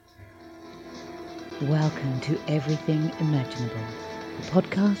Welcome to Everything Imaginable, the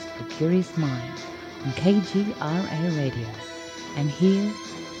podcast for curious minds on KGRA Radio. And here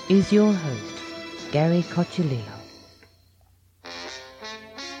is your host, Gary Cocciolillo.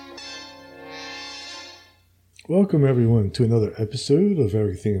 Welcome everyone to another episode of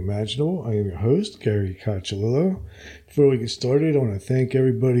Everything Imaginable. I am your host, Gary Cocciolillo. Before we get started, I want to thank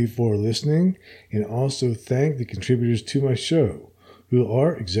everybody for listening and also thank the contributors to my show, who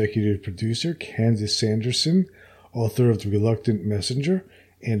are executive producer Candace Sanderson, author of The Reluctant Messenger,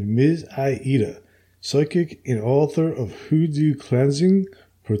 and Ms. Aida, psychic and author of Hoodoo Cleansing,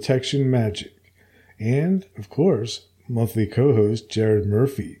 Protection Magic. And, of course, monthly co-host Jared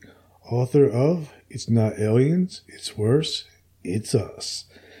Murphy, author of It's Not Aliens, It's Worse, It's Us.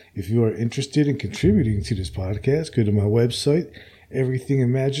 If you are interested in contributing to this podcast, go to my website,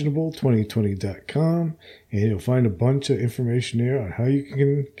 everythingimaginable2020.com, and you'll find a bunch of information there on how you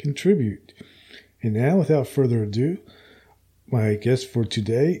can contribute. And now, without further ado, my guest for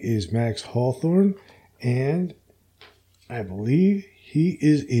today is Max Hawthorne, and I believe he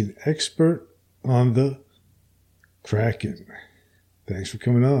is an expert on the Kraken. Thanks for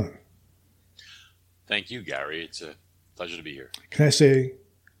coming on. Thank you, Gary. It's a pleasure to be here. Can I say,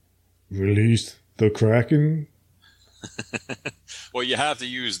 release the Kraken? Well, you have to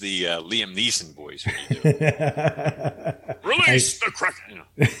use the Liam Neeson voice when you do it. Release the Kraken!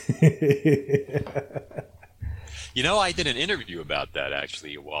 I did an interview about that,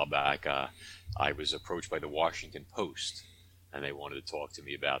 actually, a while back. I was approached by the Washington Post, and they wanted to talk to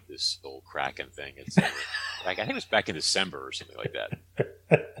me about this whole Kraken thing. I think it was back in December or something like that.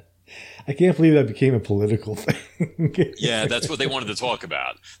 I can't believe that became a political thing. Yeah, that's what they wanted to talk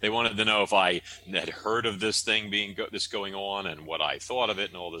about. They wanted to know if I had heard of this thing going on and what I thought of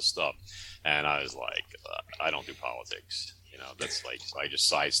it and all this stuff. And I was like, I don't do politics. That's like, so I just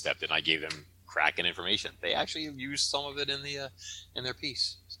sidestepped it and I gave them Kraken information. They actually have used some of it in their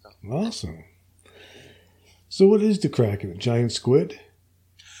piece. So. Awesome. So what is the Kraken? A giant squid?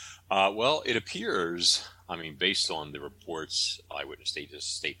 Well, it appears, based on the reports, eyewitness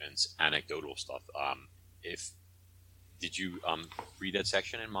statements, anecdotal stuff. Did you read that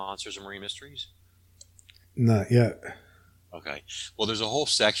section in Monsters and Marine Mysteries? Not yet. Okay. Well, there's a whole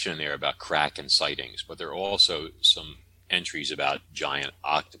section there about Kraken sightings, but there are also some entries about giant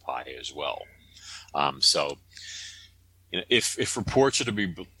octopi as well. If reports are to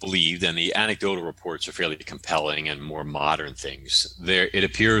be believed, and the anecdotal reports are fairly compelling and more modern things, it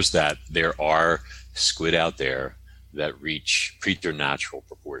appears that there are squid out there that reach preternatural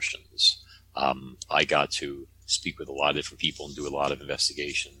proportions. I got to speak with a lot of different people and do a lot of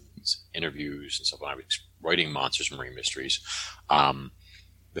investigations, interviews, and stuff when I was writing Monsters and Marine Mysteries.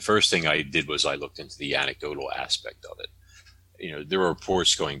 The first thing I did was I looked into the anecdotal aspect of it. There are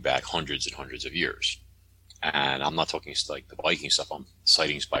reports going back hundreds and hundreds of years. And I'm not talking like the Viking stuff. I'm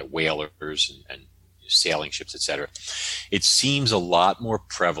sightings by whalers and sailing ships, etc. It seems a lot more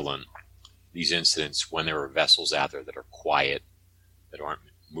prevalent, these incidents, when there are vessels out there that are quiet, that aren't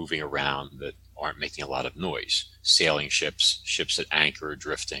moving around, that aren't making a lot of noise. Sailing ships, ships at anchor,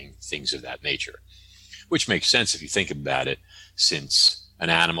 drifting, things of that nature. Which makes sense if you think about it, since an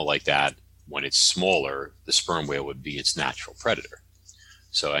animal like that, when it's smaller, the sperm whale would be its natural predator.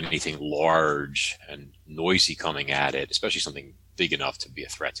 So anything large and noisy coming at it, especially something big enough to be a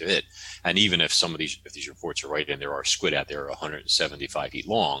threat to it. And even if if these reports are right and there are squid out there 175 feet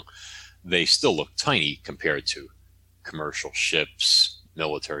long, they still look tiny compared to commercial ships,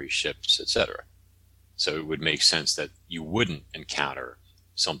 military ships, etc. So it would make sense that you wouldn't encounter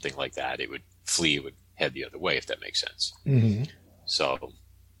something like that. It would flee, it would head the other way, if that makes sense. Mm-hmm. So,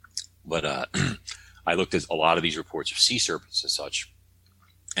 but I looked at a lot of these reports of sea serpents and such,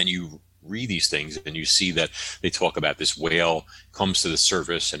 and you read these things and you see that they talk about this whale comes to the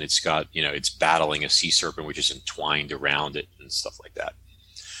surface and it's got, it's battling a sea serpent which is entwined around it and stuff like that.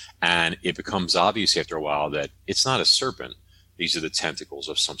 And it becomes obvious after a while that it's not a serpent. These are the tentacles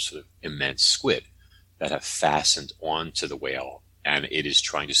of some sort of immense squid that have fastened onto the whale, and it is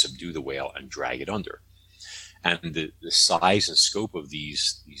trying to subdue the whale and drag it under. And the size and scope of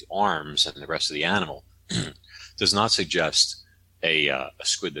these arms and the rest of the animal does not suggest a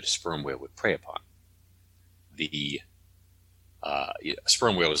squid that a sperm whale would prey upon. A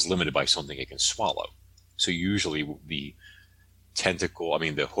sperm whale is limited by something it can swallow. So usually the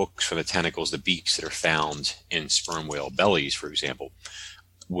hooks from the tentacles, the beaks that are found in sperm whale bellies, for example,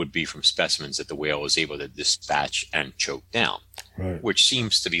 would be from specimens that the whale is able to dispatch and choke down, right, which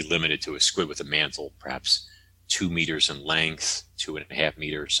seems to be limited to a squid with a mantle, perhaps 2 meters in length, 2.5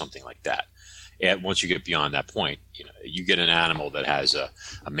 meters, something like that. And once you get beyond that point, you get an animal that has a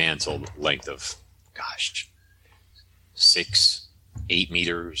mantle length of gosh, 6, 8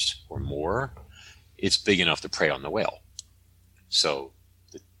 meters or more, it's big enough to prey on the whale. So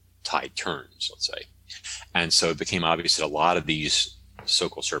the tide turns, let's say. And so it became obvious that a lot of these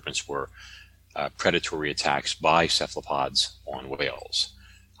so-called serpents were predatory attacks by cephalopods on whales.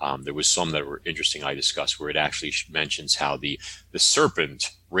 There was some that were interesting I discussed where it actually mentions how the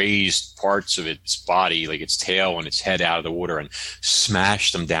serpent raised parts of its body, like its tail and its head, out of the water and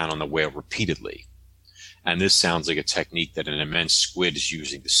smashed them down on the whale repeatedly. And this sounds like a technique that an immense squid is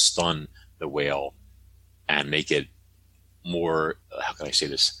using to stun the whale and make it more, how can I say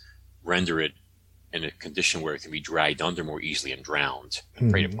this, render it in a condition where it can be dragged under more easily and drowned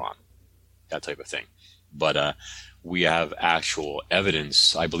and preyed upon, that type of thing. But we have actual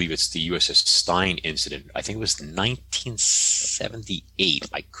evidence. I believe it's the USS Stein incident. I think it was 1978.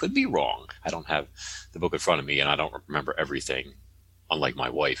 I could be wrong. I don't have the book in front of me, and I don't remember everything, unlike my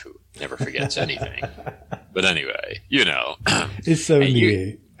wife, who never forgets anything. But anyway, you know. It's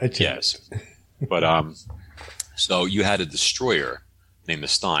 78. Yes. But so you had a destroyer named the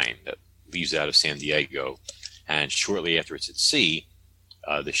Stein that leaves out of San Diego, and shortly after it's at sea,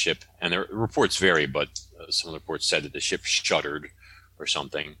 the ship, and the reports vary, but some of the reports said that the ship shuttered or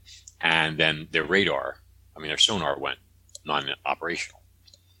something, and then their sonar went non-operational,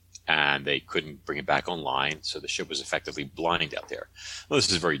 and they couldn't bring it back online, so the ship was effectively blind out there. Well,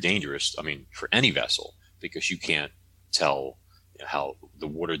 this is very dangerous, for any vessel, because you can't tell how the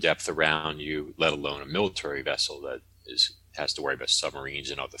water depth around you, let alone a military vessel that has to worry about submarines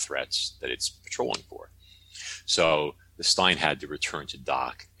and other threats that it's patrolling for. So the Stein had to return to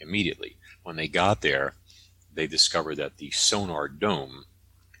dock immediately. When they got there, they discovered that the sonar dome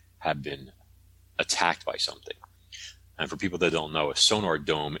had been attacked by something. And for people that don't know, a sonar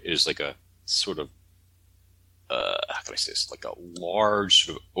dome is like a sort of, how can I say this, like a large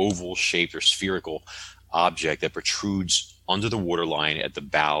sort of oval-shaped or spherical object that protrudes under the waterline at the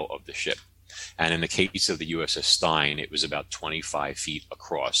bow of the ship. And in the case of the USS Stein, it was about 25 feet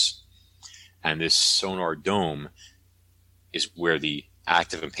across. And this sonar dome is where the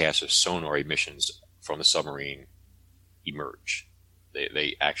active and passive sonar emissions from the submarine emerge.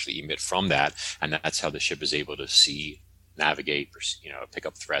 They actually emit from that, and that's how the ship is able to see, navigate, pick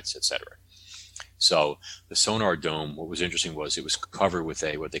up threats, etc. So the sonar dome, what was interesting was it was covered with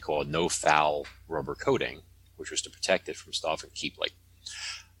what they call a no-foul rubber coating, which was to protect it from stuff and keep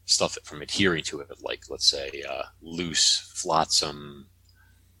stuff from adhering to it, like let's say loose, flotsam,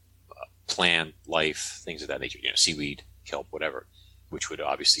 plant life, things of that nature, seaweed, kelp, whatever, which would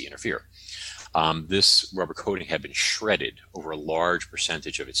obviously interfere. This rubber coating had been shredded over a large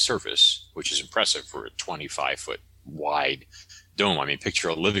percentage of its surface, which is impressive for a 25-foot wide dome. Picture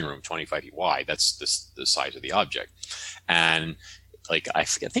a living room 25 feet wide. That's the size of the object. And I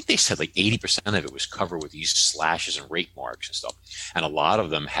think they said 80% of it was covered with these slashes and rake marks and stuff. And a lot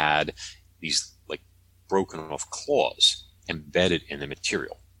of them had these broken off claws embedded in the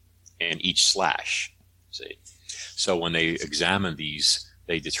material in each slash. See? So when they examined these,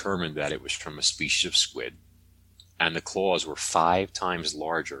 they determined that it was from a species of squid, and the claws were 5 times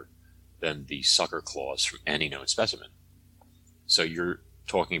larger than the sucker claws from any known specimen. So you're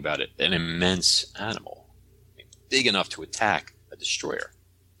talking about an immense animal, big enough to attack a destroyer.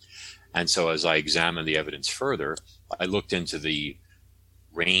 And so as I examined the evidence further, I looked into the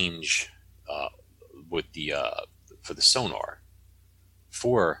range for the sonar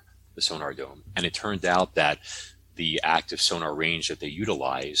for the sonar dome, and it turned out that the active sonar range that they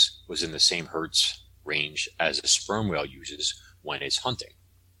utilize was in the same hertz range as a sperm whale uses when it's hunting,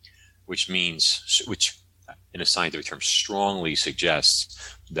 which in a scientific term strongly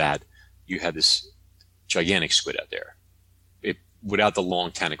suggests that you had this gigantic squid out there. Without the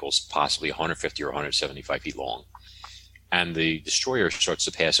long tentacles, possibly 150 or 175 feet long. And the destroyer starts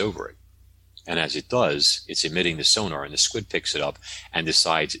to pass over it. And as it does, it's emitting the sonar, and the squid picks it up and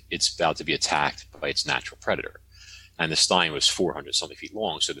decides it's about to be attacked by its natural predator. And the Stein was 400-something feet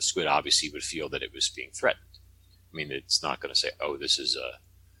long, so the squid obviously would feel that it was being threatened. It's not going to say, oh, this is a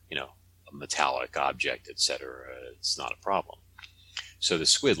metallic object, etc. It's not a problem. So the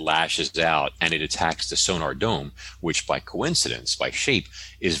squid lashes out and it attacks the sonar dome, which by coincidence, by shape,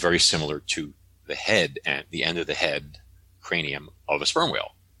 is very similar to the head and the end of the head cranium of a sperm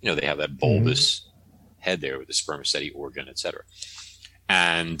whale. They have that bulbous head there with the spermaceti organ, etc.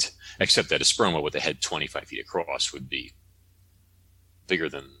 And except that a sperm whale with a head 25 feet across would be bigger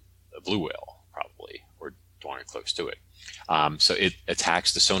than a blue whale, probably, or darn close to it. So it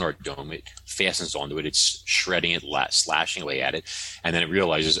attacks the sonar dome, it fastens onto it, it's shredding it, slashing away at it, and then it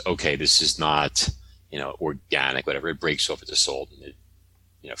realizes, okay, this is not, organic, whatever. It breaks off its assault and it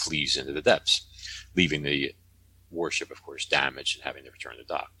flees into the depths, leaving the warship, of course, damaged and having to return to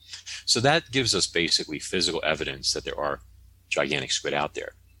dock. So that gives us basically physical evidence that there are gigantic squid out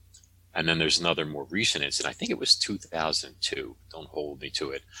there. And then there's another more recent incident, I think it was 2002, don't hold me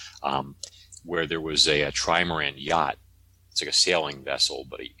to it, where there was a trimaran yacht. It's like a sailing vessel,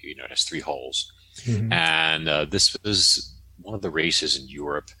 but it has 3 hulls. Mm-hmm. And this was one of the races in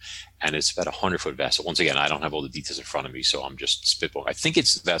Europe, and it's about a 100-foot vessel. Once again, I don't have all the details in front of me, so I'm just spitballing. I think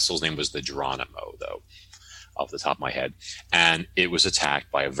the vessel's name was the Geronimo, though, off the top of my head. And it was attacked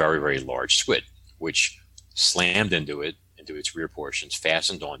by a very, very large squid, which slammed into its rear portions,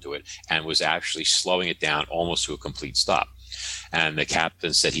 fastened onto it, and was actually slowing it down almost to a complete stop. And the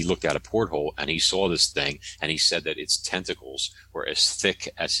captain said he looked out a porthole and he saw this thing, and he said that its tentacles were as thick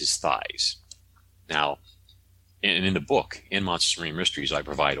as his thighs. Now, in the book, in Monsters Marine Mysteries, I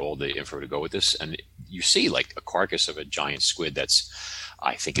provide all the info to go with this, and you see like a carcass of a giant squid that's,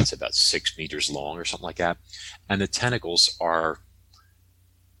 I think it's about 6 meters long or something like that, and the tentacles are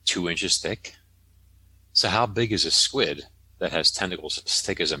 2 inches thick. So how big is a squid that has tentacles as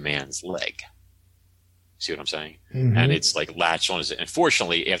thick as a man's leg? See what I'm saying? Mm-hmm. And it's like latched on. And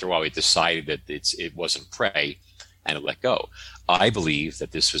fortunately, after a while, we decided that it wasn't prey, and it let go. I believe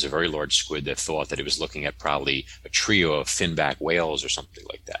that this was a very large squid that thought that it was looking at probably a trio of finback whales or something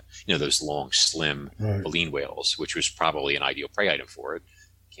like that. Those long, slim baleen whales, which was probably an ideal prey item for it.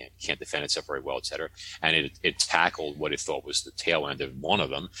 Can't defend itself very well, etc. And it tackled what it thought was the tail end of one of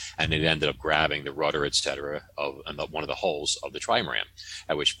them, and it ended up grabbing the rudder, etc. of one of the hulls of the trimaran.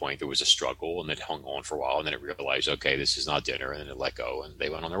 At which point there was a struggle, and it hung on for a while, and then it realized, okay, this is not dinner, and then it let go, and they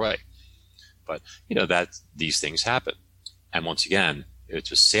went on their way. But that these things happen. And once again,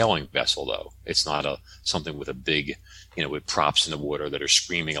 it's a sailing vessel, though. It's not something with a big, with props in the water that are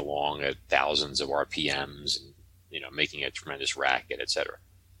screaming along at thousands of RPMs and making a tremendous racket, etc.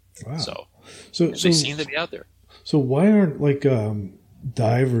 Wow. So they seem to be out there. So why aren't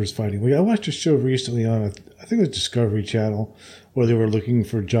divers fighting? I watched a show recently on I think it was Discovery Channel, where they were looking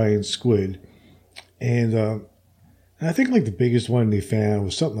for giant squid, and I think the biggest one they found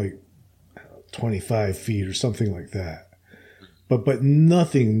was something like 25 feet or something like that, but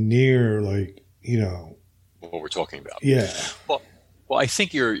nothing near what we're talking about. Yeah. Well, I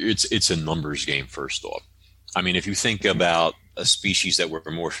think it's a numbers game first off. I mean, if you think about a species that we're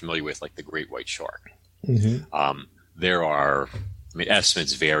more familiar with, like the great white shark, mm-hmm. There are,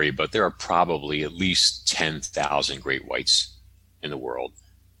 estimates vary, but there are probably at least 10,000 great whites in the world,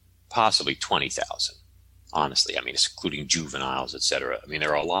 possibly 20,000. Honestly, including juveniles, etc.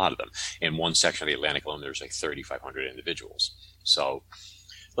 There are a lot of them. In one section of the Atlantic alone, there's 3,500 individuals. So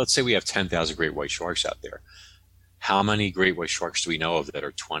let's say we have 10,000 great white sharks out there. How many great white sharks do we know of that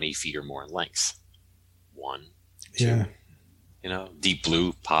are 20 feet or more in length? 1, 2, yeah. Deep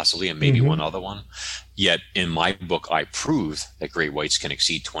blue possibly, and maybe mm-hmm. one other one. Yet in my book, I prove that great whites can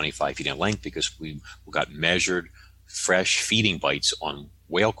exceed 25 feet in length because we got measured fresh feeding bites on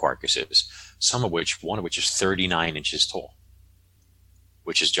whale carcasses, one of which is 39 inches tall,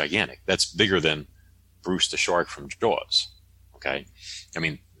 which is gigantic. That's bigger than Bruce the shark from Jaws. Okay.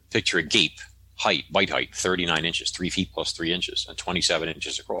 Picture a gape bite height, 39 inches, 3 feet plus 3 inches, and 27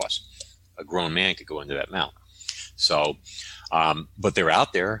 inches across. A grown man could go into that mouth. So, but they're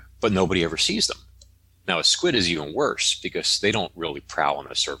out there, but nobody ever sees them. Now, a squid is even worse because they don't really prowl on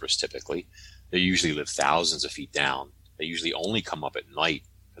the surface typically. They usually live thousands of feet down. They usually only come up at night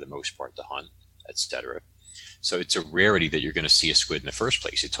for the most part to hunt, etc. So it's a rarity that you're going to see a squid in the first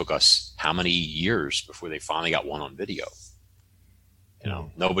place. It took us how many years before they finally got one on video?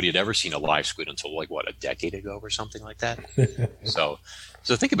 Nobody had ever seen a live squid until a decade ago or something like that. So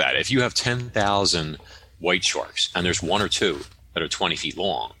think about it. If you have 10,000 white sharks and there's 1 or 2 that are 20 feet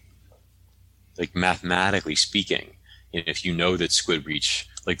long, mathematically speaking, if you know that squid reach,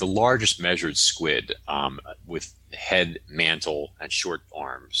 the largest measured squid with head, mantle, and short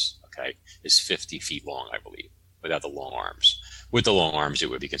arms, is 50 feet long, I believe, without the long arms. With the long arms, it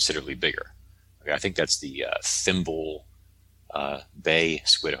would be considerably bigger. I think that's the Thimble Bay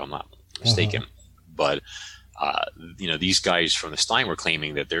squid, if I'm not mistaken. Uh-huh. But these guys from the Stein were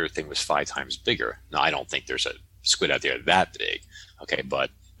claiming that their thing was 5 times bigger. Now, I don't think there's a squid out there that big. But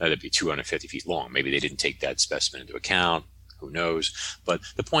that'd be 250 feet long. Maybe they didn't take that specimen into account. Who knows? But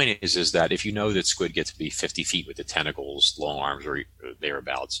the point is that if you know that squid get to be 50 feet with the tentacles, long arms, or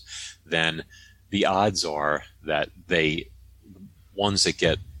thereabouts, then the odds are that ones that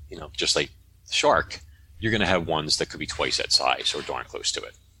get, just like the shark, you're going to have ones that could be twice that size or darn close to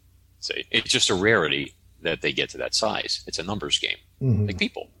it. So it's just a rarity that they get to that size. It's a numbers game, mm-hmm. like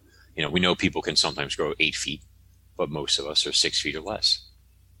people. We know people can sometimes grow 8 feet, but most of us are 6 feet or less.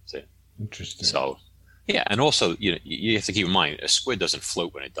 See? Interesting. So, yeah, and also, you have to keep in mind, a squid doesn't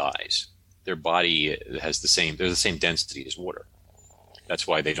float when it dies. Their body has they're the same density as water. That's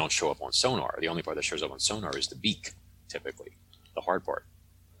why they don't show up on sonar. The only part that shows up on sonar is the beak, typically, the hard part.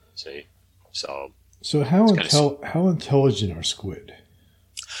 See? So how intelligent are squid?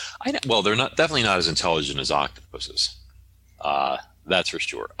 Well, they're definitely not as intelligent as octopuses. That's for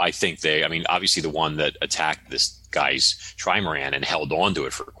sure. I think obviously the one that attacked this guy's trimaran and held on to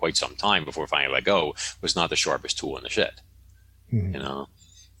it for quite some time before finally let go was not the sharpest tool in the shed.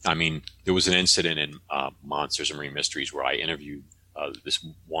 Mm-hmm. There was an incident in Monsters and Marine Mysteries where I interviewed this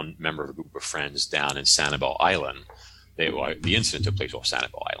one member of a group of friends down in Sanibel Island. The incident took place off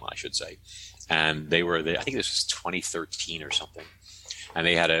Sanibel Island, I should say. And they were there, I think this was 2013 or something. And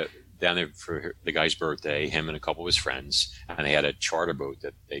they had down there for the guy's birthday, him and a couple of his friends, and they had a charter boat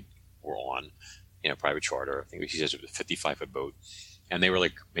that they were on, private charter. I think he says it was a 55-foot boat. And they were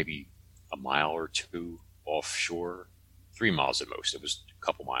like maybe a mile or two offshore, 3 miles at most. It was a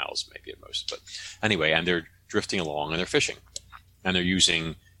couple miles maybe at most. But anyway, and they're drifting along and they're fishing. And they're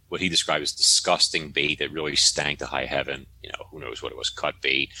using what he described as disgusting bait that really stank to high heaven. Who knows what it was, cut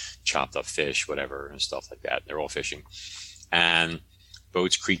bait, chopped up fish, whatever, and stuff like that. They're all fishing. And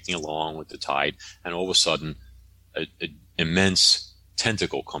boat's creaking along with the tide, and all of a sudden, an immense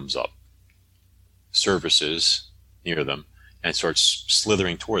tentacle comes up, surfaces near them, and starts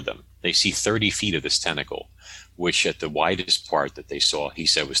slithering toward them. They see 30 feet of this tentacle, which at the widest part that they saw, he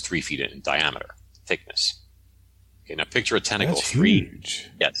said was 3 feet in diameter, thickness. Okay, now picture a tentacle. That's huge.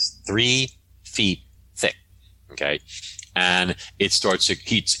 Yes, 3 feet thick. Okay, and it starts to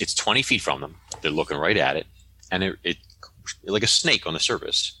it's 20 feet from them. They're looking right at it, and it like a snake on the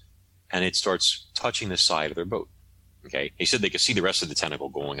surface, and it starts touching the side of their boat. Okay, he said they could see the rest of the tentacle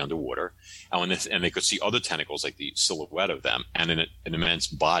going underwater, and they could see other tentacles, like the silhouette of them, and an immense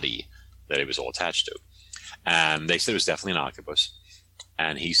body that it was all attached to. And they said it was definitely an octopus.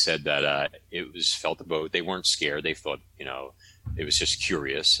 And he said that felt the boat. They weren't scared. They thought, it was just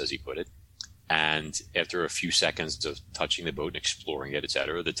curious, as he put it. And after a few seconds of touching the boat and exploring it,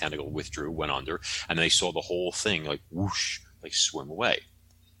 etc., the tentacle withdrew, went under, and they saw the whole thing like whoosh, like swim away.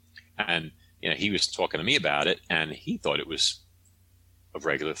 And he was talking to me about it, and he thought it was a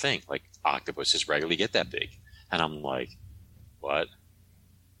regular thing, like octopuses regularly get that big. And I'm like, what?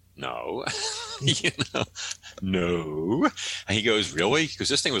 No, no. And he goes, really? Because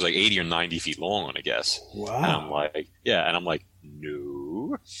this thing was like 80 or 90 feet long, I guess. Wow. And I'm like, yeah. And I'm like,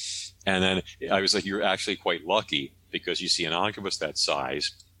 no. And then I was like, you're actually quite lucky, because you see an octopus that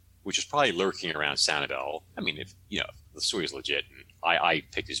size, which is probably lurking around Sanibel. If the story is legit, and I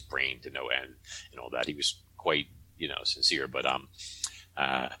picked his brain to no end and all that. He was quite, sincere. But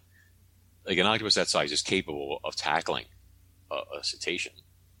like an octopus that size is capable of tackling a cetacean,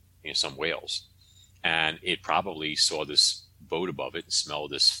 some whales. And it probably saw this boat above it and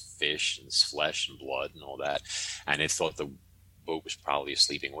smelled this fish and this flesh and blood and all that. And it thought the boat was probably a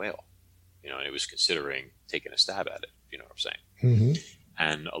sleeping whale, and it was considering taking a stab at it, you know what I'm saying? Mm-hmm.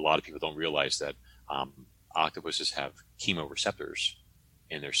 And a lot of people don't realize that octopuses have chemoreceptors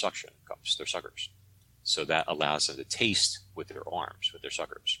in their suction cups, their suckers. So that allows them to taste with their arms, with their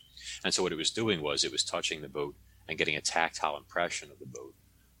suckers. And so what it was doing was it was touching the boat and getting a tactile impression of the boat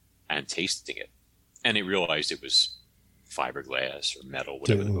and tasting it. And it realized it was fiberglass or metal,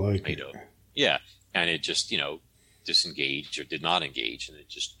 whatever the boat was made of. Yeah. And it just, disengaged or did not engage, and it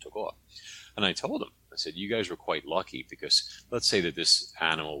just took off. And I told him, I said, you guys were quite lucky, because let's say that this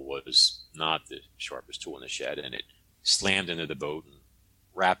animal was not the sharpest tool in the shed, and it slammed into the boat and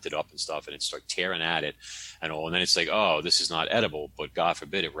wrapped it up and stuff, and it started tearing at it and all. And then it's like, oh, this is not edible, but God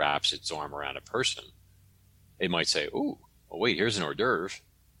forbid it wraps its arm around a person. It might say, ooh, well, wait, here's an hors d'oeuvre,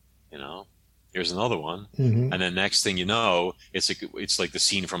 here's another one. Mm-hmm. And then next thing you know, it's like the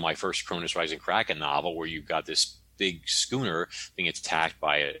scene from my first Cronus Rising Kraken novel, where you've got this big schooner being attacked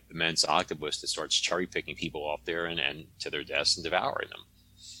by an immense octopus that starts cherry picking people off there and to their deaths and devouring them.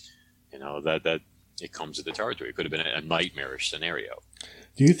 That it comes to the territory. It could have been a nightmarish scenario.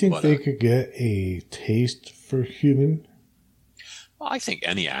 Do you think they could get a taste for human? Well, I think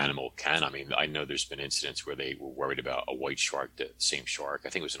any animal can. I know there's been incidents where they were worried about a white shark, the same shark, I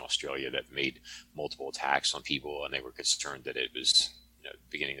think it was in Australia, that made multiple attacks on people, and they were concerned that it was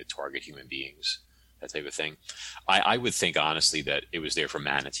beginning to target human beings, that type of thing. I would think, honestly, that it was there for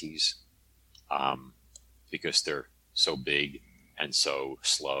manatees, because they're so big and so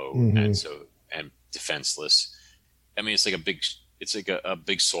slow, mm-hmm. and defenseless. It's like a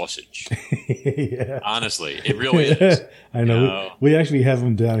big sausage. Yeah. Honestly, it really is. I know. We actually have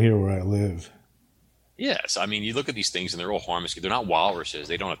them down here where I live. Yes, I mean, you look at these things and they're all harmless. They're not walruses.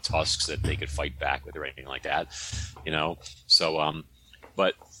 They don't have tusks that they could fight back with or anything like that, you know. So,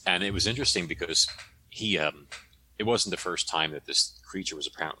 and it was interesting because it wasn't the first time that this creature was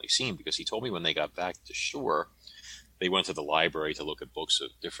apparently seen, because he told me when they got back to shore, they went to the library to look at books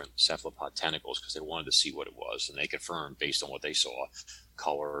of different cephalopod tentacles because they wanted to see what it was, and they confirmed based on what they saw,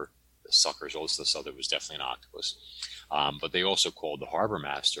 color, the suckers, all this stuff, that it was definitely an octopus. But they also called the harbor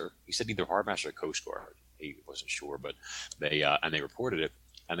master. He said either harbor master or Coast Guard. He wasn't sure, but they reported it.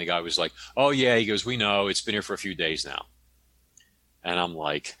 And the guy was like, "Oh yeah," he goes, "We know it's been here for a few days now." And I'm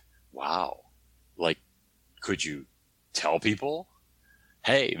like, "Wow, like, could you tell people,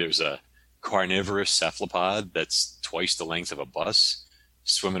 hey, there's a carnivorous cephalopod that's twice the length of a bus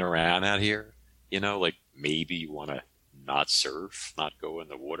swimming around out here? You know, like maybe you want to not surf, not go in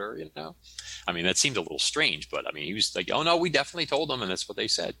the water, you know?" I mean, that seemed a little strange, but I mean, he was like, "Oh no, we definitely told them," and that's what they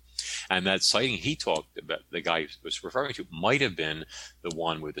said. And that sighting he talked about, the guy was referring to, might have been the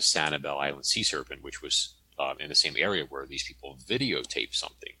one with the Sanibel Island sea serpent, which was in the same area where these people videotaped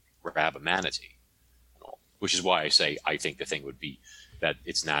something, grab a manatee, which is why I say I think the thing would be that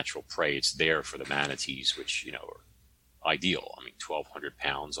it's natural prey. It's there for the manatees, which, you know, are ideal. I mean, 1,200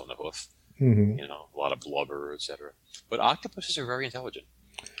 pounds on the hoof, you know, a lot of blubber, etc. But octopuses are very intelligent.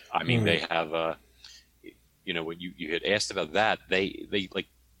 I mean, they have, you know, when you had asked about that, they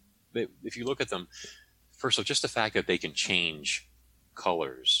if you look at them, first of all, just the fact that they can change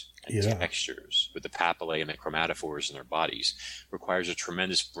colors and textures with the papillae and the chromatophores in their bodies requires a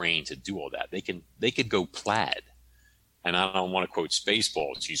tremendous brain to do all that. They could go plaid. And I don't want to quote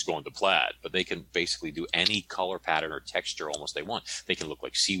Spaceballs, he's going to plaid, but they can basically do any color pattern or texture almost they want. They can look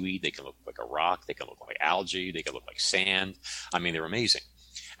like seaweed. They can look like a rock. They can look like algae. They can look like sand. I mean, they're amazing.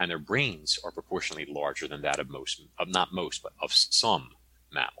 And their brains are proportionally larger than that of some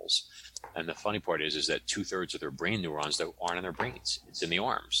mammals. And the funny part is that 2/3 of their brain neurons though aren't in their brains. It's in the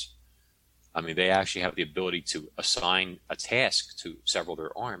arms. I mean, they actually have the ability to assign a task to several of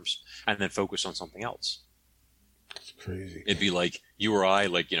their arms and then focus on something else. It's crazy. It'd be like you or I,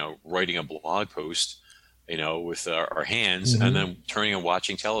 like, you know, writing a blog post, you know, with our hands, and then turning and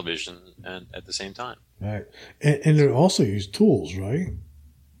watching television and at the same time. Right. And they also use tools, right?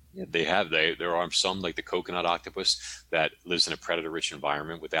 Yeah, there are some, like the coconut octopus, that lives in a predator-rich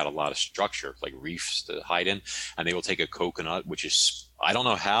environment without a lot of structure, like reefs to hide in, and they will take a coconut, which is, I don't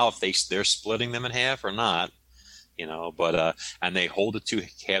know how, if they're splitting them in half or not, you know, but and they hold the two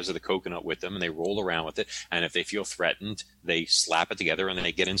halves of the coconut with them and they roll around with it, and if they feel threatened, they slap it together and then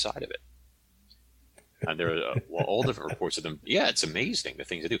they get inside of it. And there are all different reports of them. Yeah, it's amazing the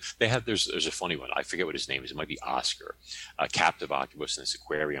things they do. They have there's a funny one. I forget what his name is. It might be Oscar, a captive octopus in this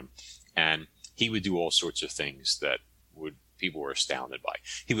aquarium, and he would do all sorts of things that people were astounded by.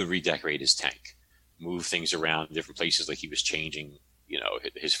 He would redecorate his tank, move things around in different places, like he was changing, you know,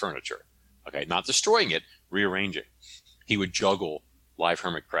 his furniture. Okay, not destroying it, rearranging. He would juggle live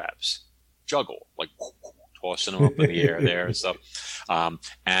hermit crabs, like tossing them up in the air there and stuff.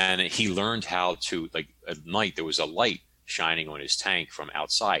 And he learned how to, like, at night there was a light shining on his tank from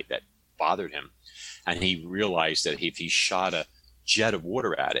outside that bothered him. And he realized that if he shot a jet of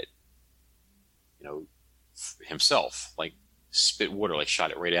water at it, you know, himself, like spit water, like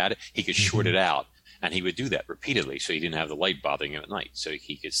shot it right at it, he could short it out. And he would do that repeatedly so he didn't have the light bothering him at night, so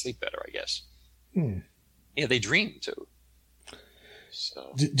he could sleep better, I guess. Yeah, they dream too.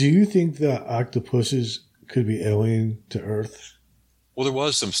 So, do you think that octopuses could be alien to Earth? Well, there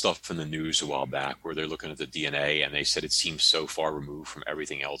was some stuff in the news a while back where they're looking at the DNA, and they said it seems so far removed from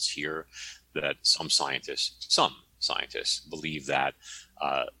everything else here that some scientists believe that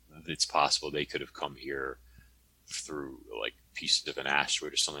it's possible they could have come here through, like, pieces of an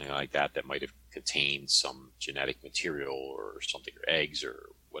asteroid or something like that might have contained some genetic material or something, or eggs or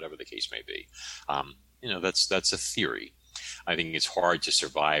whatever the case may be. You know, that's a theory. I think it's hard to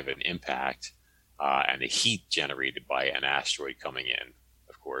survive an impact and the heat generated by an asteroid coming in,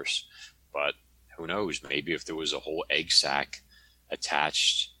 of course. But who knows? Maybe if there was a whole egg sac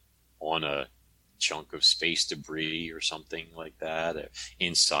attached on a chunk of space debris or something like that,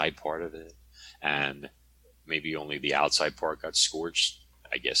 inside part of it, and maybe only the outside part got scorched,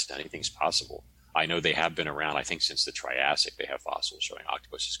 I guess anything's possible. I know they have been around, I think, since the Triassic. They have fossils showing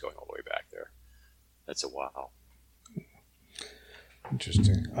octopuses going all the way back there. That's a wow.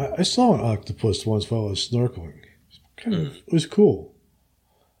 Interesting. I saw an octopus once while I was snorkeling. It was cool.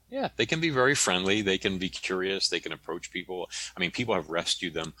 Yeah, they can be very friendly. They can be curious. They can approach people. I mean, people have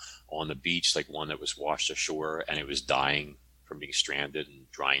rescued them on the beach, like one that was washed ashore and it was dying from being stranded and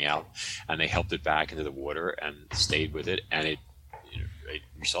drying out. And they helped it back into the water and stayed with it, and it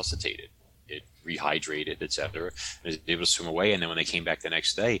resuscitated. it rehydrated, etc. And it was able to swim away. And then when they came back the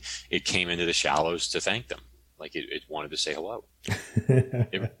next day, it came into the shallows to thank them. Like it wanted to say hello.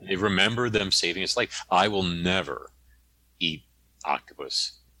 It remembered them saving its life. I will never eat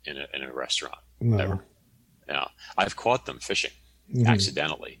octopus in a restaurant. No. Never. Yeah, I've caught them fishing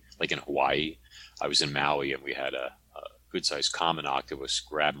accidentally. Like in Hawaii, I was in Maui and we had a good-sized common octopus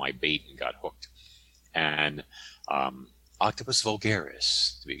grab my bait and got hooked. And Octopus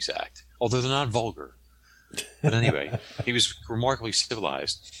vulgaris, to be exact, although they're not vulgar. But anyway, he was remarkably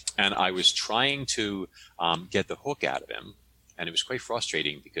civilized, and I was trying to get the hook out of him, and it was quite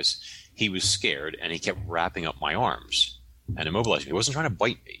frustrating because he was scared and he kept wrapping up my arms and immobilizing me. He wasn't trying to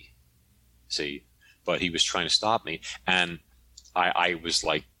bite me, see, but he was trying to stop me, and I was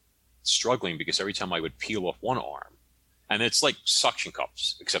like struggling because every time I would peel off one arm, and it's like suction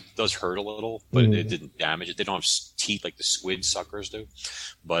cups, except it does hurt a little, but it didn't damage it. They don't have teeth like the squid suckers do.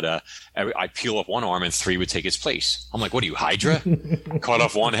 But I'd peel off one arm and 3 would take its place. I'm like, what are you, Hydra? Cut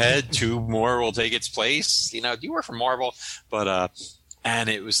off one head, 2 more will take its place. You know, do you work for Marvel? But and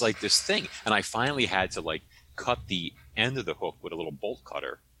it was like this thing. And I finally had to like cut the end of the hook with a little bolt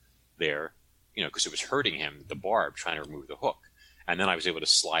cutter there, you know, because it was hurting him, the barb, trying to remove the hook. And then I was able to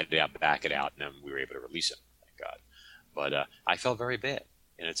slide it out, back it out, and then we were able to release him. Thank God. But I felt very bad,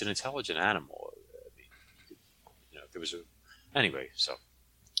 and it's an intelligent animal. You know, there was anyway. So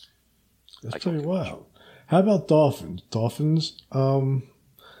that's pretty wild. How about dolphins? Dolphins,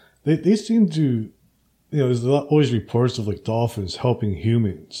 they seem to, you know, there's always reports of like dolphins helping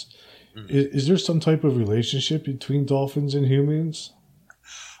humans. Mm-hmm. Is there some type of relationship between dolphins and humans?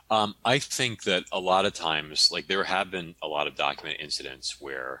 I think that a lot of times, like there have been a lot of documented incidents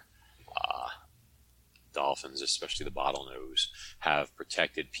where dolphins, especially the bottlenose, have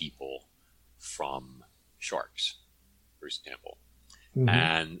protected people from sharks, for example. Mm-hmm.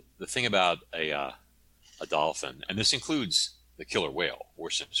 And the thing about a dolphin, and this includes the killer whale,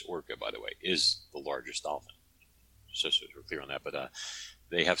 Ursus orca, by the way, is the largest dolphin. So we're clear on that. But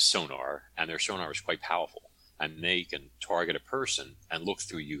they have sonar, and their sonar is quite powerful. And they can target a person and look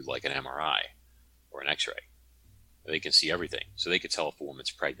through you like an MRI or an X-ray. They can see everything. So they could tell if a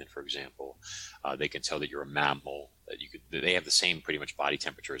woman's pregnant, for example. They can tell that you're a mammal. They have the same pretty much body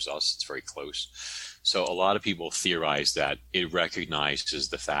temperature as us. It's very close. So a lot of people theorize that it recognizes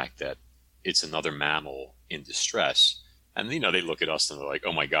the fact that it's another mammal in distress. And, you know, they look at us and they're like,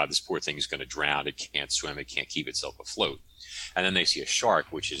 oh, my God, this poor thing is going to drown. It can't swim. It can't keep itself afloat. And then they see a shark,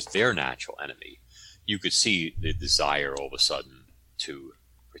 which is their natural enemy. You could see the desire all of a sudden to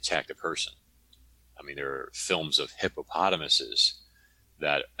protect a person. I mean, there are films of hippopotamuses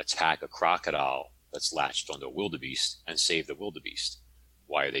that attack a crocodile that's latched onto a wildebeest and save the wildebeest.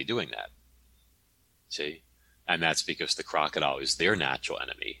 Why are they doing that? See? And that's because the crocodile is their natural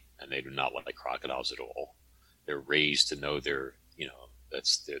enemy, and they do not like crocodiles at all. They're raised to know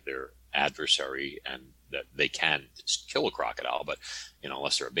that's their adversary, and that they can kill a crocodile, but, you know,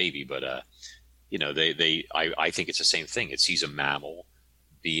 unless they're a baby. But, you know, I think it's the same thing. It sees a mammal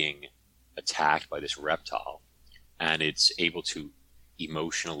being attacked by this reptile, and it's able to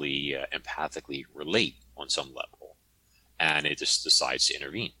emotionally, empathically relate on some level, and it just decides to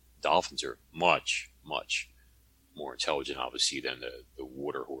intervene. Dolphins are much, much more intelligent, obviously, than the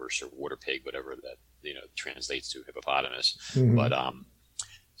water horse or water pig, whatever that, you know, translates to hippopotamus. Mm-hmm. But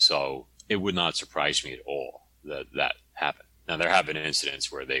so it would not surprise me at all that happened. Now, there have been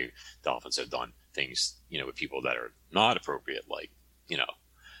incidents where dolphins have done things, you know, with people that are not appropriate, like, you know,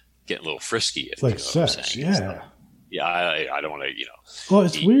 getting a little frisky. It's like sex, yeah. Yeah, I don't want to, you know. Well,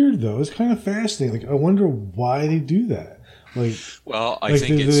 it's weird, though. It's kind of fascinating. Like, I wonder why they do that. Like, well, I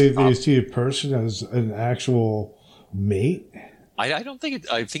think they see a person as an actual mate. I don't think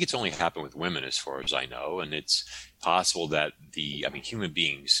I think it's only happened with women, as far as I know, and it's possible that human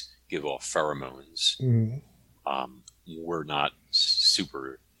beings give off pheromones. Mm-hmm. We're not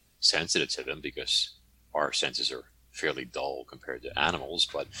super sensitive to them because our senses are fairly dull compared to animals,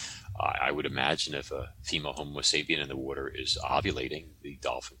 but I would imagine if a female Homo sapien in the water is ovulating, the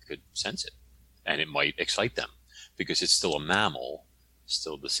dolphin could sense it, and it might excite them because it's still a mammal,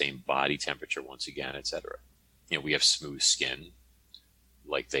 still the same body temperature once again, etc. You know, we have smooth skin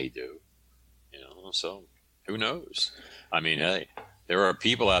like they do, you know, so who knows? I mean, hey, there are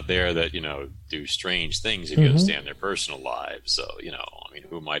people out there that, you know, do strange things if you understand their personal lives. So, you know, I mean,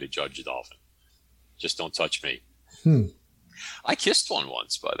 who am I to judge a dolphin? Just don't touch me. I kissed one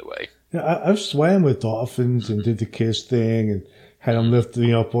once, by the way. Yeah, I've swam with dolphins and did the kiss thing and had them lift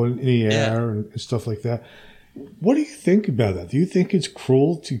me up in the air and stuff like that. What do you think about that? Do you think it's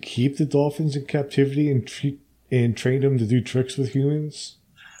cruel to keep the dolphins in captivity and train them to do tricks with humans?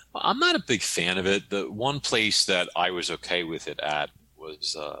 I'm not a big fan of it. The one place that I was okay with it at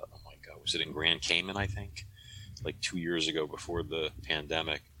was, oh my God, was it in Grand Cayman, I think? Like 2 years ago before the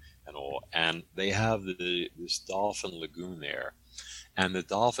pandemic and all. And they have this dolphin lagoon there. And the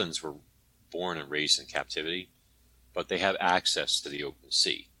dolphins were born and raised in captivity, but they have access to the open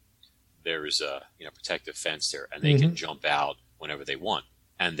sea. There is a protective fence there, and they can jump out whenever they want.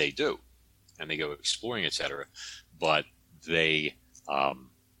 And they do. And they go exploring, etc. But they...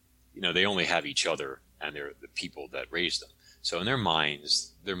 they only have each other and they're the people that raised them. So in their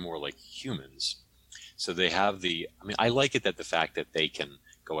minds, they're more like humans. So they have I like it that the fact that they can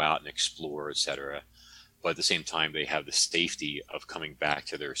go out and explore, etc. But at the same time, they have the safety of coming back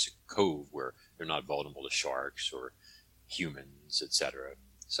to their cove where they're not vulnerable to sharks or humans, etc.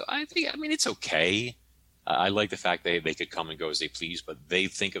 So it's okay. I like the fact they could come and go as they please, but they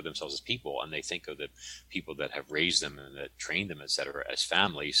think of themselves as people, and they think of the people that have raised them and that trained them, etc., as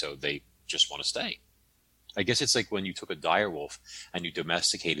family. So they just want to stay. I guess it's like when you took a direwolf and you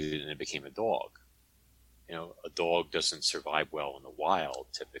domesticated it and it became a dog. A dog doesn't survive well in the wild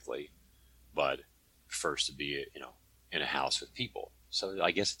typically, but prefers to be, in a house with people. So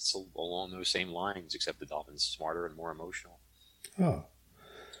I guess it's along those same lines, except the dolphin's smarter and more emotional. Oh.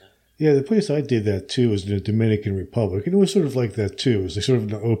 Yeah, the place I did that too was in the Dominican Republic, and it was sort of like that too. It was like sort of in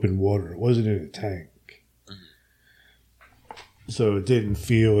the open water. It wasn't in a tank. Mm-hmm. So it didn't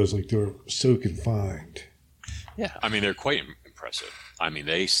feel as like they were so confined. Yeah, they're quite impressive.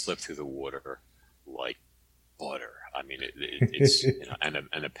 They slip through the water like butter. It's and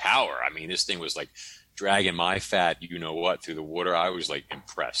the power. This thing was like dragging my fat, through the water. I was like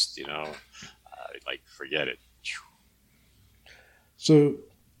impressed. Like forget it. So.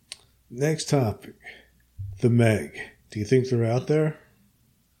 Next topic, the Meg. Do you think they're out there?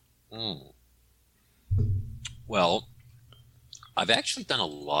 Well, I've actually done a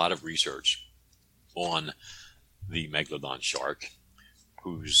lot of research on the Megalodon shark,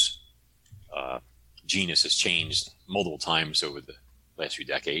 whose genus has changed multiple times over the last few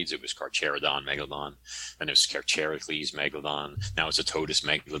decades. It was Carcharodon megalodon, then it was Carcharicles megalodon, now it's Otodus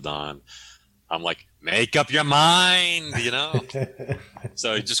megalodon. I'm like, make up your mind,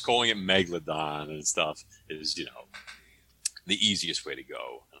 So just calling it Megalodon and stuff is, the easiest way to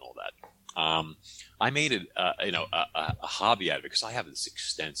go and all that. I made it, a hobby out of it because I have this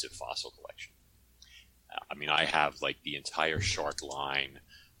extensive fossil collection. I have like the entire shark line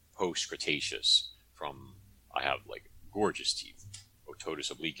post-Cretaceous I have like gorgeous teeth,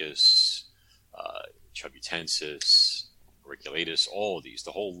 Otodus obliquus, Chubutensis, Auriculatus, all of these,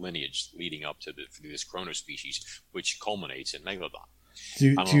 the whole lineage leading up to this chronospecies, which culminates in Megalodon.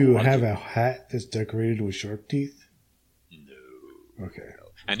 Do you have a hat that's decorated with shark teeth? No. Okay. No.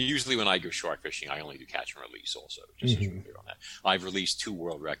 And usually when I go shark fishing, I only do catch and release also, just as we're clear on that. I've released 2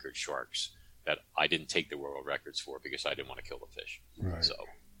 world record sharks that I didn't take the world records for because I didn't want to kill the fish. Right. So,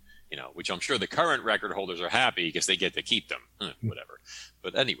 which I'm sure the current record holders are happy because they get to keep them, whatever.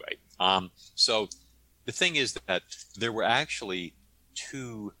 But anyway, so the thing is that there were actually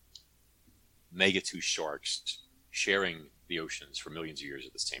 2 megatooth sharks sharing the oceans for millions of years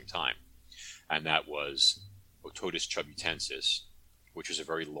at the same time. And that was Otodus chubutensis, which was a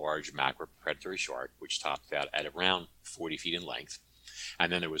very large macropredatory shark, which topped out at around 40 feet in length.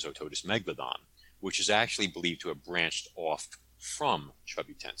 And then there was Otodus megalodon, which is actually believed to have branched off from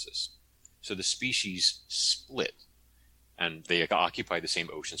chubutensis. So the species split, and they occupy the same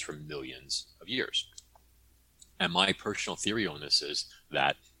oceans for millions of years. And my personal theory on this is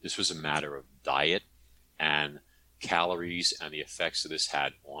that this was a matter of diet and calories and the effects that this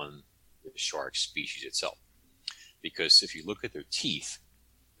had on the shark species itself. Because if you look at their teeth,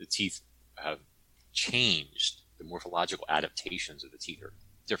 the teeth have changed. The morphological adaptations of the teeth are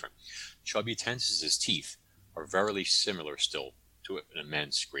different. Chubutensis' teeth are very similar still to an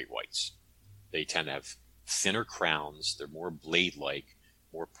immense great whites. They tend to have thinner crowns. They're more blade-like,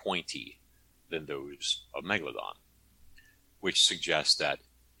 more pointy than those of Megalodon, which suggests that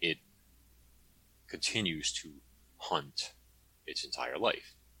it continues to hunt its entire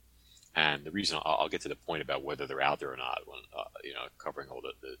life. And the reason I'll get to the point about whether they're out there or not when covering all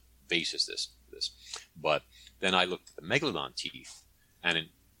the basis this. But then I looked at the Megalodon teeth, and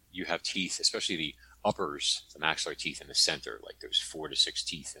you have teeth, especially the uppers, the maxillary teeth in the center, like there's 4 to 6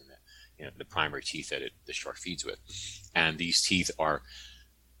 teeth in the primary teeth that the shark feeds with. And these teeth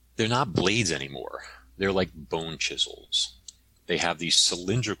they're not blades anymore. They're like bone chisels, they have these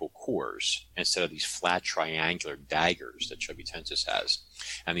cylindrical cores instead of these flat triangular daggers that Chubbutensis has.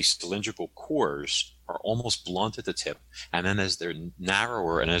 And these cylindrical cores are almost blunt at the tip. And then as they're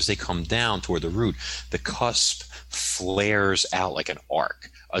narrower and as they come down toward the root, the cusp flares out like an arc,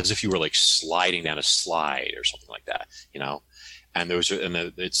 as if you were like sliding down a slide or something like that, you know? And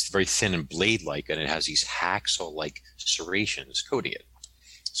it's very thin and blade-like, and it has these hacksaw-like serrations coating it.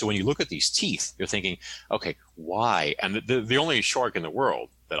 So when you look at these teeth, you're thinking, okay, why? And the only shark in the world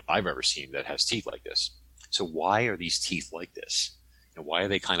that I've ever seen that has teeth like this. So why are these teeth like this? And why are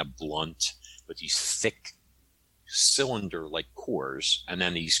they kind of blunt with these thick cylinder-like cores and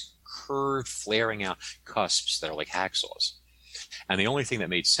then these curved, flaring out cusps that are like hacksaws? And the only thing that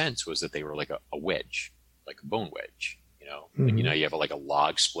made sense was that they were like a wedge, like a bone wedge. Mm-hmm. You know, you have like a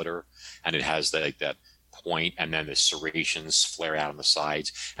log splitter, and it has like that point, and then the serrations flare out on the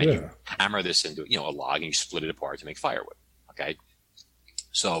sides, and you hammer this into a log, and you split it apart to make firewood. Okay,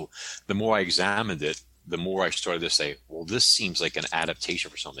 so the more I examined it, the more I started to say, well, this seems like an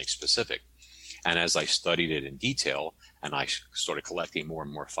adaptation for something specific. And as I studied it in detail, and I started collecting more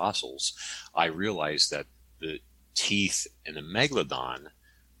and more fossils, I realized that the teeth in the megalodon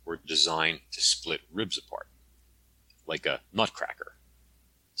were designed to split ribs apart, like a nutcracker.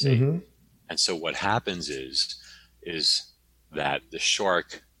 See? Mm-hmm. And so what happens is that the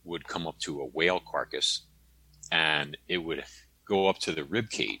shark would come up to a whale carcass, and it would go up to the rib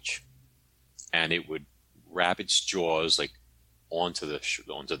cage, and it would wrap its jaws like onto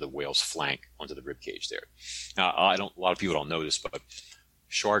the whale's flank, onto the rib cage there. Now, a lot of people don't know this, but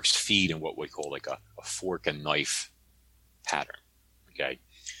sharks feed in what we call like a fork and knife pattern. Okay,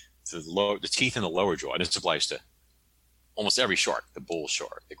 so the teeth in the lower jaw, and this applies to almost every shark, the bull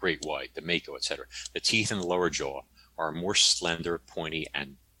shark, the great white, the mako, etc. The teeth in the lower jaw are more slender, pointy,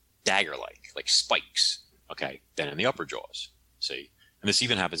 and dagger-like, like spikes, okay, than in the upper jaws. See? And this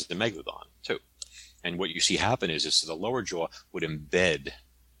even happens in the megalodon, too. And what you see happen is the lower jaw would embed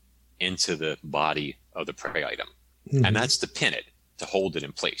into the body of the prey item. Mm-hmm. And that's to pin it, to hold it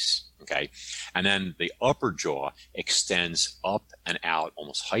in place, okay? And then the upper jaw extends up and out,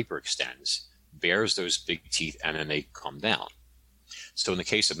 almost hyperextends, bears those big teeth, and then they come down. So in the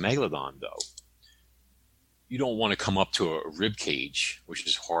case of megalodon, though, you don't want to come up to a rib cage, which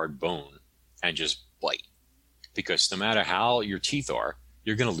is hard bone, and just bite. Because no matter how your teeth are,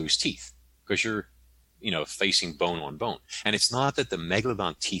 you're going to lose teeth because you're, facing bone on bone. And it's not that the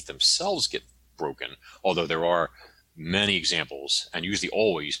megalodon teeth themselves get broken, although there are many examples, and usually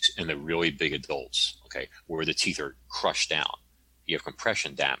always in the really big adults, okay, where the teeth are crushed down. You have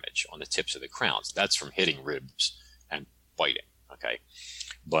compression damage on the tips of the crowns. That's from hitting ribs and biting, okay?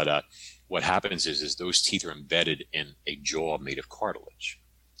 But what happens is those teeth are embedded in a jaw made of cartilage.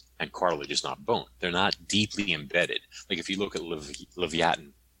 And cartilage is not bone. They're not deeply embedded. Like if you look at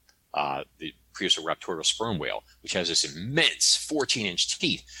Leviathan, the Priasoraptorial sperm whale, which has this immense 14-inch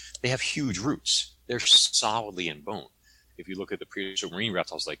teeth, they have huge roots. They're solidly in bone. If you look at the Priasomarine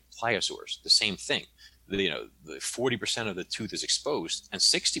reptiles like Pliosaurs, the same thing. The 40% of the tooth is exposed and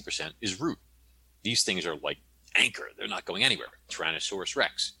 60% is root. These things are like anchor. They're not going anywhere. Tyrannosaurus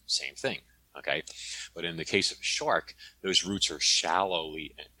rex, same thing. Okay. But in the case of a shark, those roots are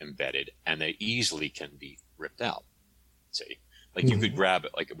shallowly embedded and they easily can be ripped out. See, like you could grab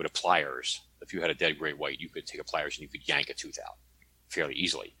it like with a pliers. If you had a dead great white, you could take a pliers and you could yank a tooth out fairly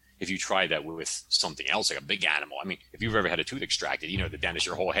easily. If you try that with something else, like a big animal, I mean, if you've ever had a tooth extracted, the dentist,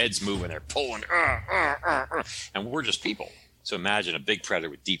 your whole head's moving, they're pulling, and we're just people. So imagine a big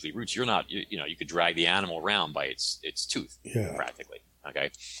predator with deeply roots. You're not, you could drag the animal around by its tooth, practically. Okay.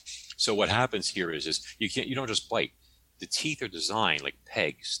 So what happens here is you don't just bite. The teeth are designed like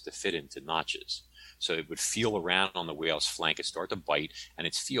pegs to fit into notches. So it would feel around on the whale's flank, it start to bite, and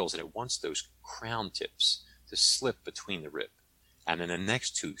it feels that it wants those crown tips to slip between the rib. And then the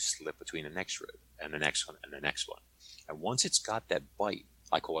next tooth slip between the next rib and the next one and the next one. And once it's got that bite,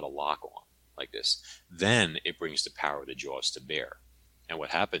 I call it a lock on, like this, then it brings the power of the jaws to bear. And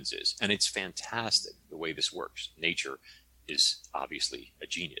what happens is, and it's fantastic the way this works, nature is obviously a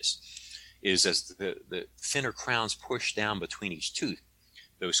genius, is as the thinner crowns push down between each tooth,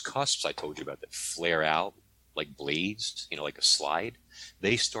 those cusps I told you about that flare out like blades, like a slide,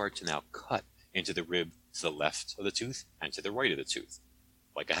 they start to now cut into the rib to the left of the tooth and to the right of the tooth,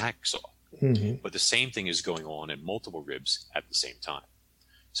 like a hacksaw. Mm-hmm. But the same thing is going on in multiple ribs at the same time.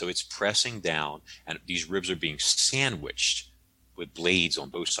 So it's pressing down, and these ribs are being sandwiched with blades on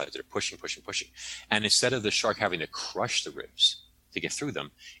both sides that are pushing. And instead of the shark having to crush the ribs to get through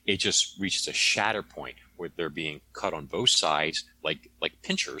them, it just reaches a shatter point where they're being cut on both sides like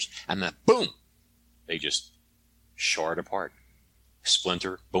pinchers, and then boom, they just shard apart.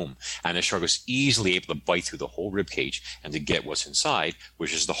 splinter, boom. And the shark was easily able to bite through the whole rib cage and to get what's inside,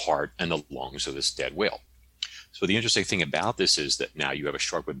 which is the heart and the lungs of this dead whale. So the interesting thing about this is that now you have a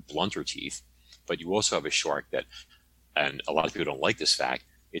shark with blunter teeth, but you also have a shark that, and a lot of people don't like this fact,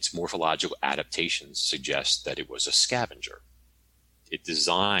 its morphological adaptations suggest that it was a scavenger. It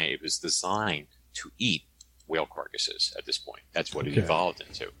was designed to eat whale carcasses at this point. That's what it evolved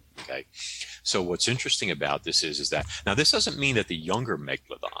into. Okay. So what's interesting about this is that, now this doesn't mean that the younger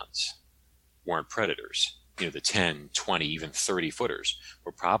megalodons weren't predators. You know, the 10, 20, even 30 footers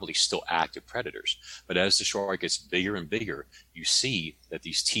were probably still active predators. But as the shark gets bigger and bigger, you see that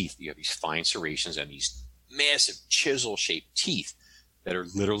these teeth, you have these fine serrations and these massive chisel-shaped teeth that are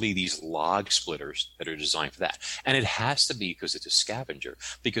literally these log splitters that are designed for that. And it has to be because it's a scavenger,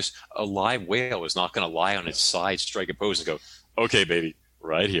 because a live whale is not going to lie on its side, strike a pose and go, okay, baby,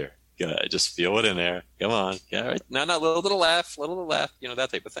 right here. Just feel it in there. Come on. Yeah, right. No, little to the left, you know,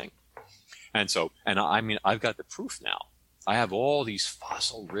 that type of thing. And so, and I mean, I've got the proof now. I have all these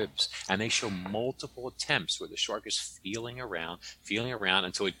fossil ribs, and they show multiple attempts where the shark is feeling around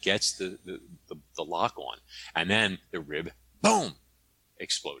until it gets the lock on. And then the rib, boom,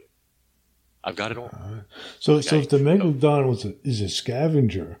 exploded. I've got it all. So if the megalodon is a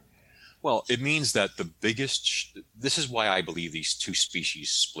scavenger. Well, it means that this is why I believe these two species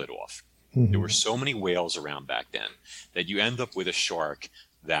split off. Mm-hmm. There were so many whales around back then that you end up with a shark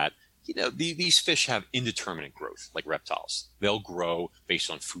that, you know, these fish have indeterminate growth, like reptiles. They'll grow based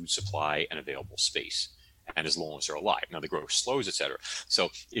on food supply and available space, and as long as they're alive. Now, they grow slows, etc. So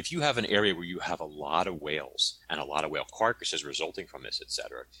if you have an area where you have a lot of whales and a lot of whale carcasses resulting from this,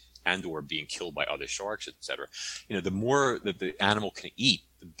 etc., and or being killed by other sharks, etc., you know, the more that the animal can eat,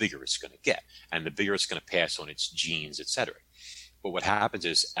 the bigger it's going to get, and the bigger it's going to pass on its genes, etc. But what happens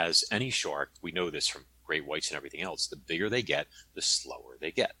is, as any shark, we know this from great whites and everything else, the bigger they get, the slower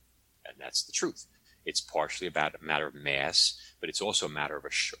they get. And that's the truth. It's partially about a matter of mass, but it's also a matter of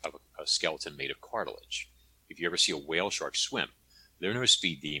a skeleton made of cartilage. If you ever see a whale shark swim, they're no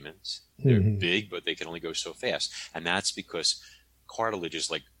speed demons. They're big, but they can only go so fast. And that's because cartilage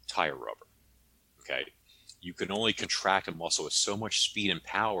is like tire rubber. Okay? You can only contract a muscle with so much speed and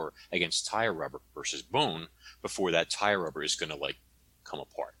power against tire rubber versus bone before that tire rubber is going to like come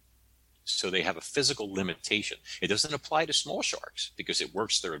apart. So they have a physical limitation. It doesn't apply to small sharks because it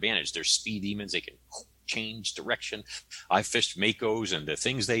works to their advantage. They're speed demons. They can change direction. I fished Makos, and the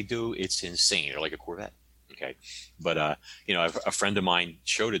things they do, it's insane. They're like a Corvette. Okay. But, you know, a friend of mine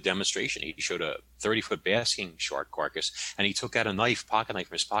showed a demonstration. He showed a 30-foot basking shark carcass, and he took out a knife, pocket knife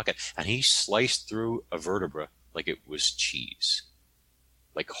from his pocket, and he sliced through a vertebra like it was cheese.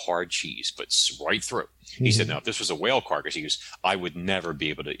 Like hard cheese, but right through. He said, now, if this was a whale carcass, he goes, I would never be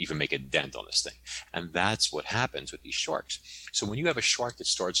able to even make a dent on this thing. And that's what happens with these sharks. So when you have a shark that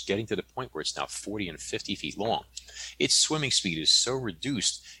starts getting to the point where it's now 40 and 50 feet long, its swimming speed is so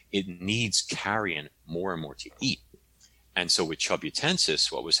reduced, it needs carrion more and more to eat. And so with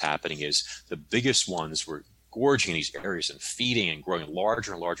Chubutensis, what was happening is the biggest ones were gorging in these areas and feeding and growing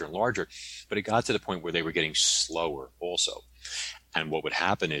larger and larger and larger, but it got to the point where they were getting slower also. And what would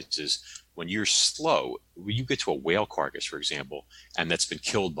happen is when you're slow, when you get to a whale carcass, for example, and that's been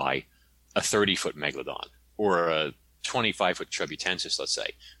killed by a 30-foot megalodon or a 25-foot Chubutensis, let's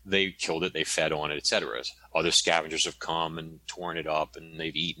say, they killed it, they fed on it, etc. Other scavengers have come and torn it up, and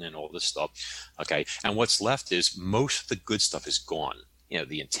they've eaten and all this stuff. Okay, and what's left is most of the good stuff is gone. You know,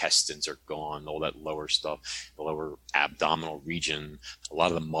 the intestines are gone, all that lower stuff, the lower abdominal region, a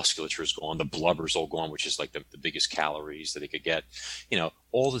lot of the musculature is gone, the blubber's all gone, which is like the biggest calories that they could get. You know,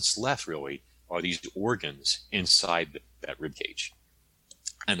 all that's left really are these organs inside that rib cage.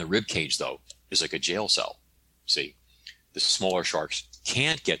 And the rib cage, though, is like a jail cell. See, the smaller sharks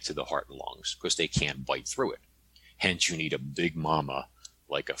can't get to the heart and lungs because they can't bite through it. Hence, you need a big mama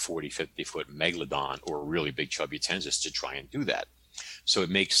like a 40, 50-foot megalodon or a really big Chubutensis to try and do that. So it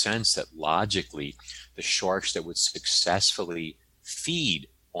makes sense that logically the sharks that would successfully feed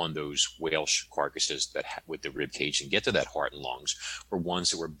on those whale carcasses that with the rib cage and get to that heart and lungs were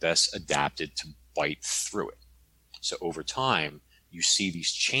ones that were best adapted to bite through it. So over time, you see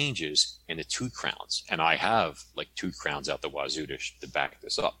these changes in the tooth crowns. And I have like tooth crowns out the wazoo to back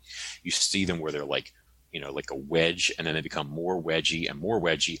this up. You see them where they're like, you know, like a wedge, and then they become more wedgy and more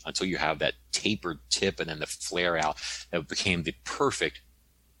wedgy until you have that tapered tip and then the flare out that became the perfect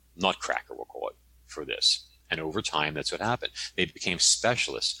nutcracker, we'll call it, for this. And over time, that's what happened. They became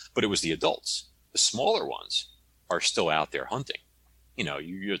specialists, but it was the adults. The smaller ones are still out there hunting. You know,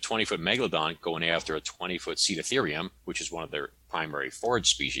 you're a 20-foot megalodon going after a 20-foot Cetatherium, which is one of their primary forage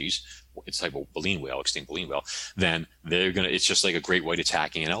species, it's type of baleen whale, extinct baleen whale, then it's just like a great white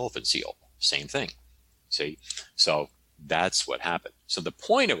attacking an elephant seal. Same thing. See? So that's what happened. So the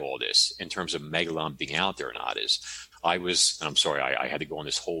point of all this, in terms of megalodon being out there or not, is and I'm sorry, I had to go on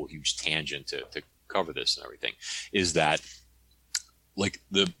this whole huge tangent to cover this and everything, is that like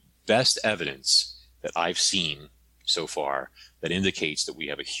the best evidence that I've seen so far that indicates that we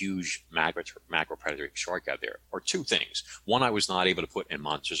have a huge macro predatory shark out there are two things. One, I was not able to put in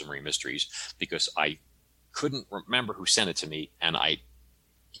Monsters and Marine Mysteries because I couldn't remember who sent it to me, and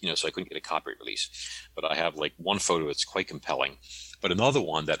so I couldn't get a copyright release. But I have like one photo that's quite compelling. But another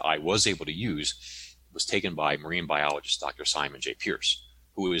one that I was able to use was taken by marine biologist Dr. Simon J. Pierce,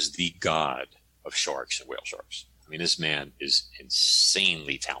 who is the god of sharks and whale sharks. I mean, this man is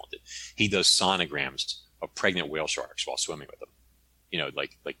insanely talented. He does sonograms of pregnant whale sharks while swimming with them.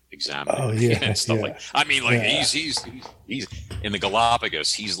 Like examining and stuff like. I mean, like he's in the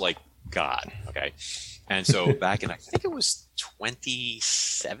Galapagos. He's like God. Okay, and so back in I think it was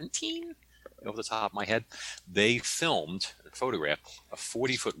 2017, off the top of my head, they filmed and photographed a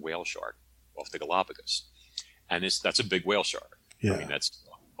 40-foot whale shark off the Galapagos, and that's a big whale shark. Yeah. I mean, that's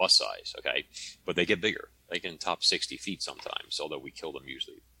bus size. Okay, but they get bigger. They can top 60 feet sometimes, although we kill them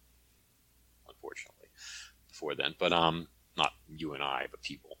usually, unfortunately, before then. But not you and I, but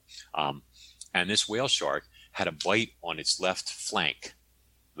people. And this whale shark had a bite on its left flank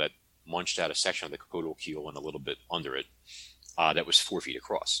that munched out a section of the caudal keel and a little bit under it that was 4 feet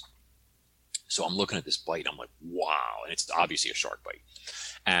across. So I'm looking at this bite. I'm like, wow. And it's obviously a shark bite.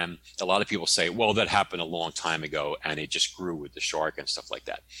 And a lot of people say, well, that happened a long time ago and it just grew with the shark and stuff like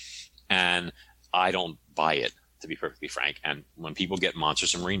that. And I don't buy it, to be perfectly frank. And when people get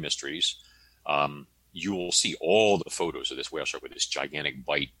Monsters and Marine Mysteries, you will see all the photos of this whale shark with this gigantic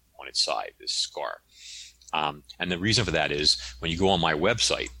bite on its side, this scar. And the reason for that is when you go on my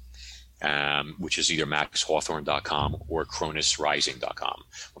website, which is either maxhawthorne.com or cronusrising.com.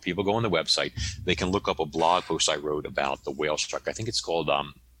 When people go on the website, they can look up a blog post I wrote about the whale shark. I think it's called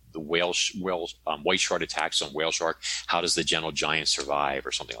the white shark attacks on whale shark. How does the gentle giant survive,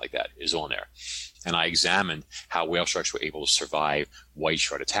 or something like that is on there. And I examined how whale sharks were able to survive white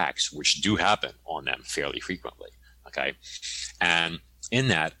shark attacks, which do happen on them fairly frequently. Okay. And in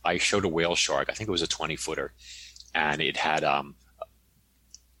that, I showed a whale shark, I think it was a 20-footer, and it had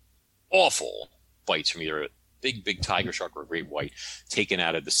awful bites from either a big tiger shark or a great white, taken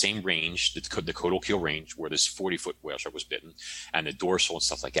out of the same range, the caudal keel range, where this 40-foot whale shark was bitten, and the dorsal and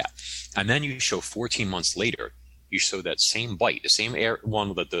stuff like that. And then you show 14 months later, you show that same bite, the same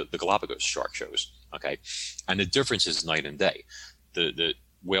one that the Galapagos shark shows, okay? And the difference is night and day. The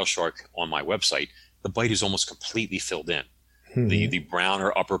whale shark on my website, the bite is almost completely filled in. Mm-hmm. The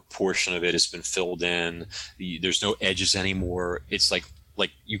browner upper portion of it has been filled in. There's no edges anymore. It's like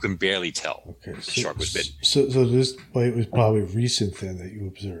you can barely tell the shark was bitten. So this bite was probably recent then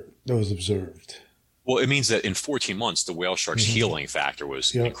that was observed. Well, it means that in 14 months, the whale shark's healing factor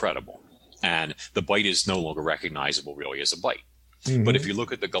was incredible. And the bite is no longer recognizable really as a bite. Mm-hmm. But if you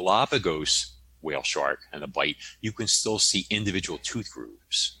look at the Galapagos whale shark and the bite, you can still see individual tooth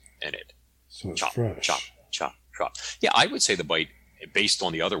grooves in it. So it's fresh. Chop. Yeah, I would say the bite, based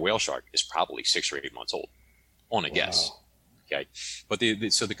on the other whale shark, is probably 6 or 8 months old, on a guess. Okay, but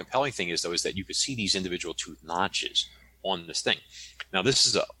so the compelling thing is that you could see these individual tooth notches on this thing. Now this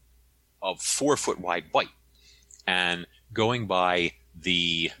is a 4-foot wide bite, and going by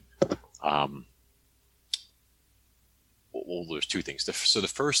the well, there's two things. So the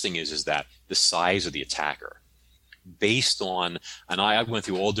first thing is that the size of the attacker, based on, and I went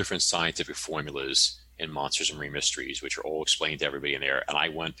through all different scientific formulas in Monsters and Marine Mysteries, which are all explained to everybody in there, and I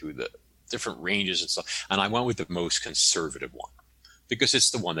went through the different ranges and stuff, and I went with the most conservative one because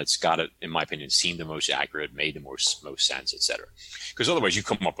it's the one that's got it, in my opinion, seemed the most accurate, made the most sense, etc. Because otherwise you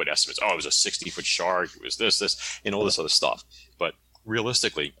come up with estimates. Oh, it was a 60-foot shark, it was this, and all this other stuff. But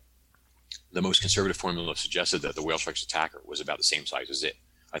realistically, the most conservative formula suggested that the whale shark's attacker was about the same size as it.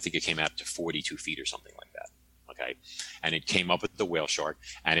 I think it came out to 42 feet or something like that. Okay, and it came up with the whale shark,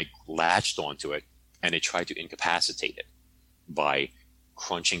 and it latched onto it, and it tried to incapacitate it by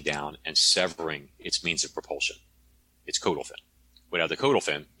crunching down and severing its means of propulsion, its caudal fin. Without the caudal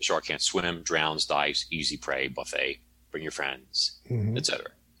fin, the shark can't swim, drowns, dies, easy prey, buffet, bring your friends, etc.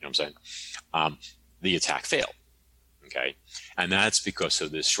 You know what I'm saying? The attack failed. Okay, and that's because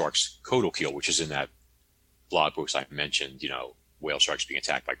of this shark's caudal keel, which is in that blog post I mentioned. Whale sharks being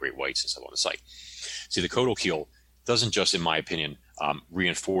attacked by great whites and stuff on the site. See, the caudal keel doesn't just, in my opinion,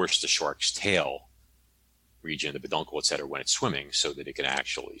 reinforce the shark's tail region, the peduncle, etc., when it's swimming, so that it can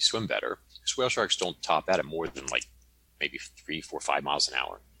actually swim better. Because whale sharks don't top out at more than like maybe 3, 4, 5 miles an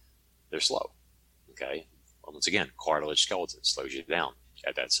hour, they're slow. Okay. Well, once again, cartilage skeleton slows you down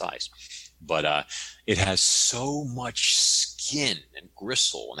at that size. But it has so much skin and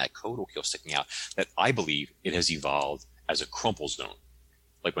gristle and that caudal keel sticking out that I believe it has evolved as a crumple zone.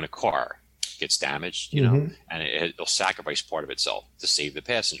 Like when a car gets damaged, you know, and it'll sacrifice part of itself to save the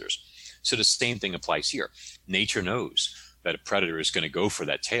passengers. So the same thing applies here. Nature knows that a predator is going to go for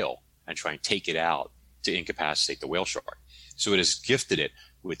that tail and try and take it out to incapacitate the whale shark. So it has gifted it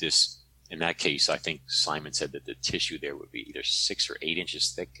with this. In that case, I think Simon said that the tissue there would be either 6 or 8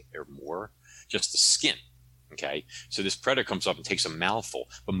 inches thick or more, just the skin. Okay. So this predator comes up and takes a mouthful,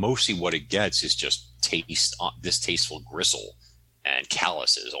 but mostly what it gets is just distasteful gristle and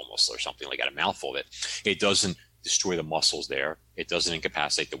calluses almost, or something like that, a mouthful of it. It doesn't destroy the muscles there. It doesn't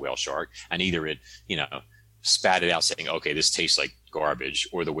incapacitate the whale shark. And either it, you know, spat it out saying, okay, this tastes like garbage,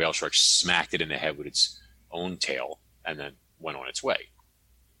 or the whale shark smacked it in the head with its own tail and then went on its way.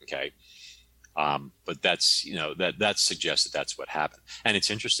 Okay. But that's, you know, that suggests that that's what happened. And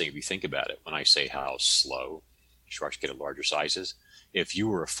it's interesting if you think about it, when I say how slow sharks get at larger sizes, if you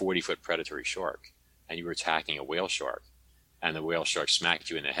were a 40-foot predatory shark and you were attacking a whale shark and the whale shark smacked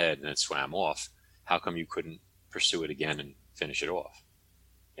you in the head and then swam off, how come you couldn't pursue it again and finish it off?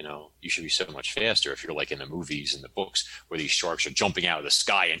 You know, you should be so much faster if you're like in the movies and the books where these sharks are jumping out of the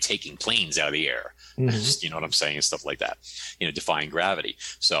sky and taking planes out of the air. You know what I'm saying? And stuff like that, you know, defying gravity.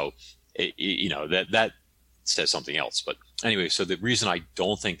 So, you know, that says something else. But anyway, so the reason I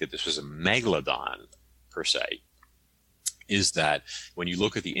don't think that this was a megalodon per se is that when you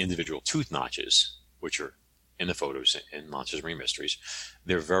look at the individual tooth notches, which are in the photos in Monsters Marine Mysteries,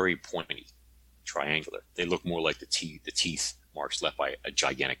 they're very pointy, triangular. They look more like the teeth marks left by a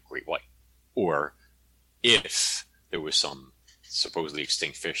gigantic great white. Or if there was some supposedly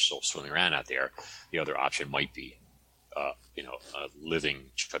extinct fish still swimming around out there, the other option might be you know, a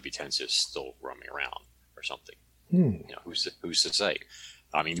living Chubutensis still roaming around or something. You know, who's to say?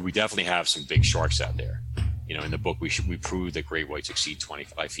 I mean, we definitely have some big sharks out there. You know, in the book, we prove that great whites exceed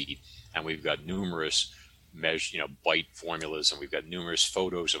 25 feet, and we've got numerous bite formulas, and we've got numerous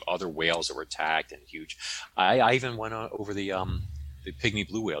photos of other whales that were attacked and huge. I even went over the pygmy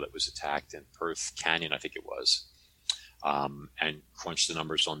blue whale that was attacked in Perth Canyon, I think it was. And crunched the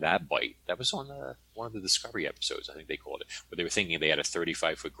numbers on that bite. That was on one of the Discovery episodes, I think they called it, where they were thinking they had a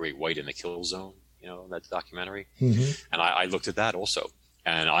 35-foot great white in the kill zone, you know, that documentary. And I looked at that also,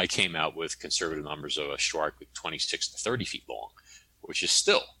 and I came out with conservative numbers of a shark with 26 to 30 feet long, which is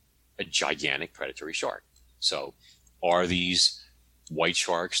still a gigantic predatory shark. So are these white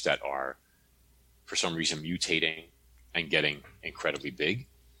sharks that are, for some reason, mutating and getting incredibly big?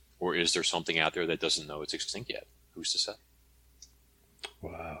 Or is there something out there that doesn't know it's extinct yet? Who's to say?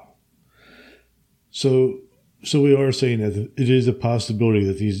 Wow. So we are saying that it is a possibility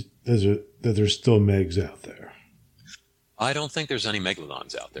that there's still megs out there. I don't think there's any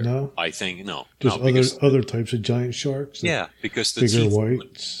megalodons out there. No? I think no. Just other types of giant sharks? Yeah, because the bigger teeth,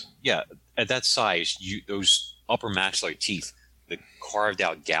 whites? Yeah, at that size, those upper maxillary teeth, the carved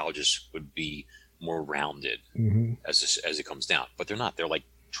out gouges would be more rounded as it comes down. But they're not. They're like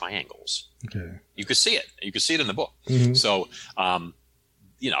triangles. Okay. You could see it. You could see it in the book. So,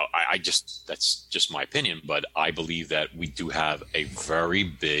 you know, I just, that's just my opinion, but I believe that we do have a very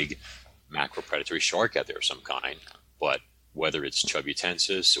big macropredatory shark out there of some kind, but whether it's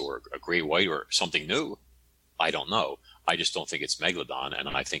Chubutensis or a great white or something new, I don't know. I just don't think it's megalodon. And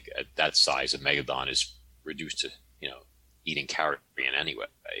I think at that size, a megalodon is reduced to, you know, eating carrion anyway.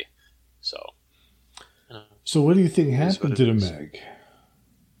 So, so what do you think happened to the meg?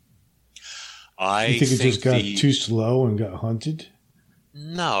 You think it just got too slow and got hunted?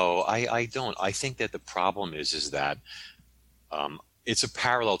 No, I don't. I think that the problem is that it's a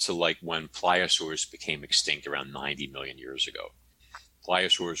parallel to like when pliosaurs became extinct around 90 million years ago.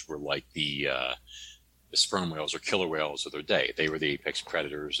 Pliosaurs were like the sperm whales or killer whales of their day. They were the apex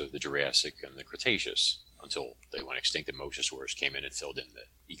predators of the Jurassic and the Cretaceous until they went extinct and mosasaurs came in and filled in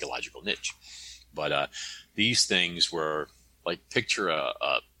the ecological niche. But these things were like, picture a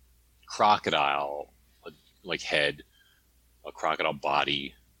crocodile like head, a crocodile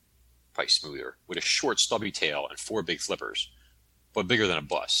body, probably smoother, with a short stubby tail and 4 big flippers, but bigger than a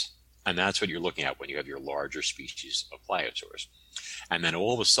bus. And that's what you're looking at when you have your larger species of pliosaurs. And then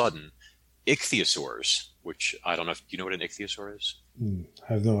all of a sudden, ichthyosaurs, which I don't know if, do you know what an ichthyosaur is?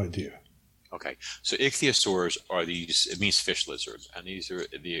 I have no idea. Okay, so ichthyosaurs are these, it means fish lizard, and these are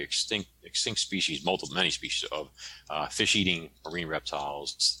the extinct species, many species of fish-eating marine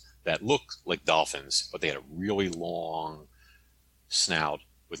reptiles that look like dolphins, but they had a really long snout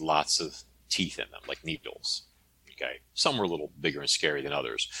with lots of teeth in them, like needles. Okay. Some were a little bigger and scary than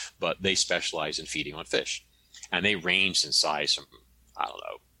others, but they specialize in feeding on fish. And they ranged in size from, I don't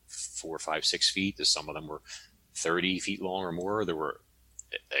know, 4, 5, 6 feet to some of them were 30 feet long or more. There were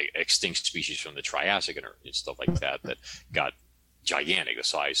extinct species from the Triassic and stuff like that got gigantic, the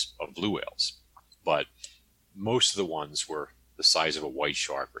size of blue whales. But most of the ones were the size of a white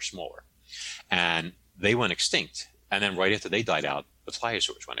shark or smaller. And they went extinct. And then right after they died out, the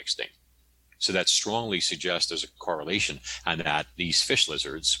pliosaurs went extinct. So that strongly suggests there's a correlation, and that these fish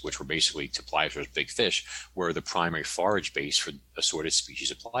lizards, which were basically, to pliosaurs, big fish, were the primary forage base for assorted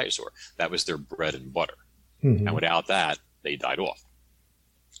species of pliosaur. That was their bread and butter. Mm-hmm. And without that, they died off.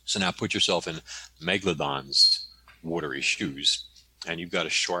 So now put yourself in Megalodon's watery shoes, and you've got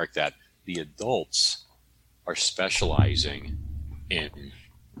a shark that the adults are specializing in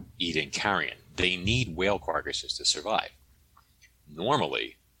eating carrion. They need whale carcasses to survive.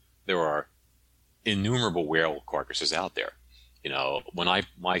 Normally, there are innumerable whale carcasses out there. You know,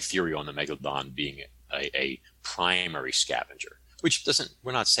 my theory on the Megalodon being a primary scavenger, which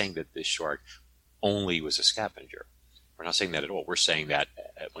we're not saying that this shark only was a scavenger. We're not saying that at all. We're saying that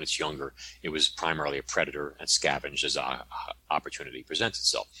when it's younger, it was primarily a predator and scavenged as opportunity presents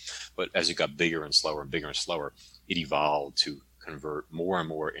itself. But as it got bigger and slower and bigger and slower, it evolved to convert more and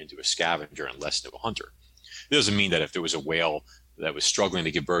more into a scavenger and less into a hunter. It doesn't mean that if there was a whale that was struggling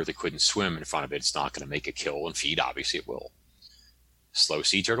to give birth, it couldn't swim in front of it, it's not going to make a kill and feed. Obviously it will. Slow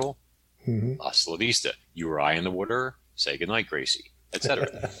sea turtle, hasta la vista. You or I in the water, say goodnight, Gracie,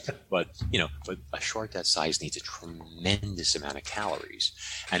 etc. But a shark that size needs a tremendous amount of calories,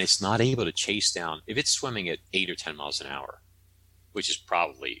 and it's not able to chase down. If it's swimming at 8 or 10 miles an hour, which is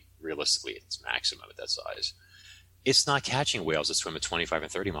probably realistically its maximum at that size, it's not catching whales that swim at 25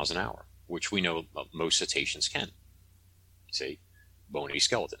 and 30 miles an hour, which we know most cetaceans can. See, bony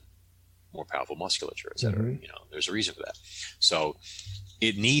skeleton, more powerful musculature, etc. There's a reason for that. So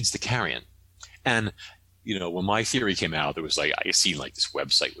it needs the carrion. And when my theory came out, there was I seen this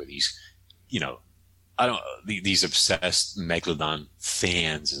website where these, these obsessed Megalodon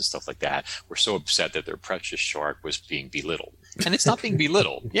fans and stuff like that were so upset that their precious shark was being belittled. And it's not being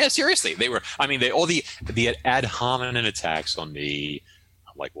belittled. Yeah, seriously. They were, all the ad hominem attacks on me,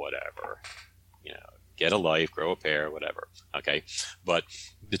 I'm like, whatever, get a life, grow a pair, whatever. Okay. But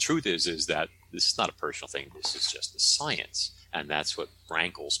the truth is that this is not a personal thing. This is just the science. And that's what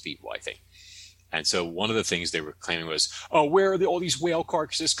rankles people, I think. And so one of the things they were claiming was, oh, where are all these whale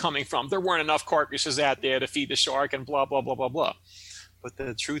carcasses coming from? There weren't enough carcasses out there to feed the shark and blah, blah, blah, blah, blah. But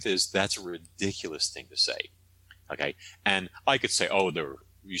the truth is that's a ridiculous thing to say. Okay. And I could say, oh, there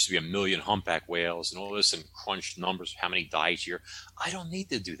used to be 1 million humpback whales and all this and crunch numbers, how many died each year. I don't need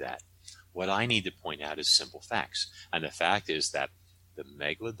to do that. What I need to point out is simple facts. And the fact is that the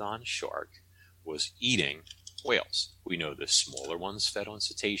Megalodon shark was eating whales. We know the smaller ones fed on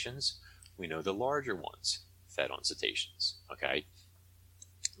cetaceans. We know the larger ones fed on cetaceans. Okay?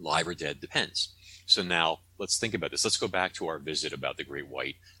 Live or dead depends. So now let's think about this. Let's go back to our visit about the great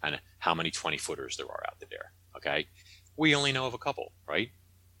white and how many 20-footers there are out there. Okay? We only know of a couple, right?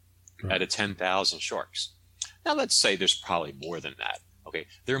 Out of 10,000 sharks. Now let's say there's probably more than that. Okay,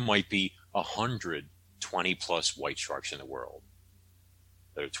 there might be 120 plus white sharks in the world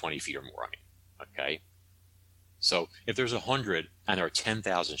that are 20 feet or more. Okay, so if there's 100 and there are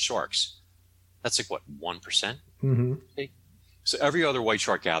 10,000 sharks, that's 1%. Mm-hmm. Okay? So every other white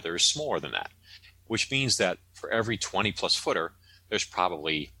shark out there is smaller than that, which means that for every 20 plus footer, there's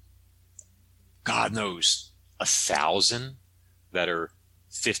probably, God knows, 1,000 that are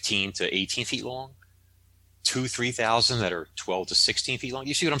 15 to 18 feet long. 2,000-3,000 that are 12 to 16 feet long.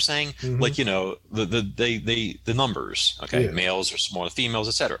 You see what I'm saying? Mm-hmm. The numbers. Okay, yeah. Males are smaller than females,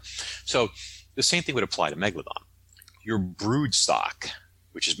 etc. So the same thing would apply to Megalodon. Your brood stock,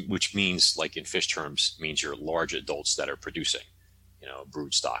 which means, in fish terms, means your large adults that are producing,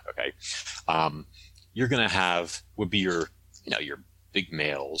 brood stock. Okay, you're going to have would be your big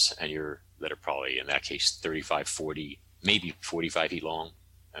males and that are probably in that case 35, 40, maybe 45 feet long.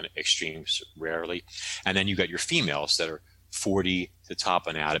 And extremes rarely. And then you got your females that are 40 to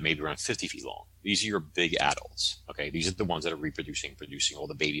topping out at maybe around 50 feet long. These are your big adults. Okay. These are the ones that are reproducing, producing all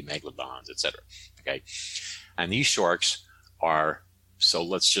the baby Megalodons, etc. Okay. And these sharks are, so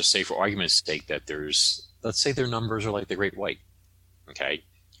let's just say for argument's sake that let's say their numbers are like the great white. Okay.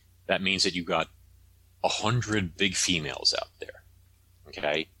 That means that you got 100 big females out there.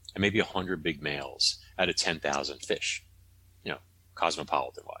 Okay. And maybe 100 big males out of 10,000 fish.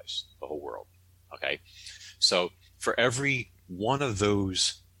 Cosmopolitan wise, the whole world. Okay. So for every one of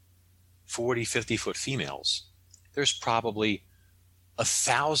those 40, 50 foot females, there's probably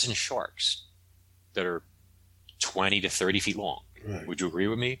 1,000 sharks that are 20 to 30 feet long. Right. Would you agree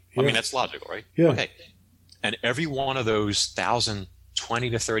with me? Yeah. I mean, that's logical, right? Yeah. Okay. And every one of those 1,000 20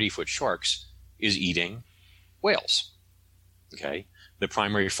 to 30 foot sharks is eating whales. Okay. The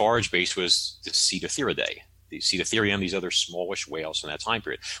primary forage base was the Cetotheriidae. The Cetotherium, these other smallish whales from that time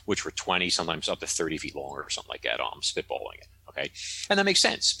period, which were 20, sometimes up to 30 feet long or something like that. I'm spitballing it. Okay. And that makes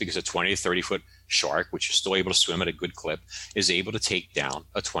sense because a 20 to 30 foot shark, which is still able to swim at a good clip, is able to take down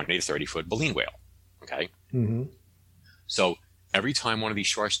a 20 to 30 foot baleen whale. Okay. Mm-hmm. So every time one of these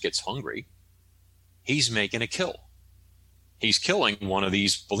sharks gets hungry, he's making a kill. He's killing one of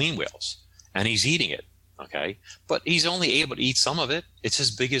these baleen whales and he's eating it. Okay. But he's only able to eat some of it. It's as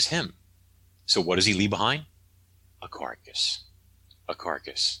big as him. So what does he leave behind? A carcass, a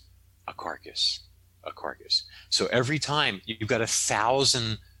carcass, a carcass, a carcass. So every time you've got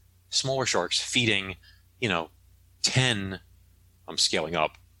 1,000 smaller sharks feeding, 10, I'm scaling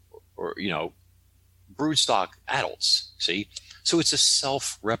up, or, broodstock adults, see? So it's a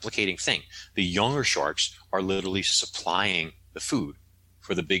self-replicating thing. The younger sharks are literally supplying the food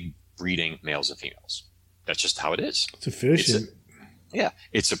for the big breeding males and females. That's just how it is. It's efficient.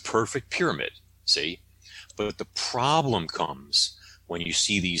 It's a perfect pyramid, see? But the problem comes when you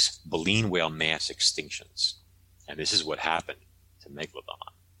see these baleen whale mass extinctions. And this is what happened to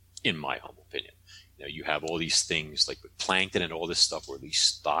Megalodon, in my humble opinion. You have all these things like with plankton and all this stuff where these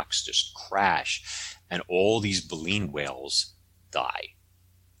stocks just crash and all these baleen whales die.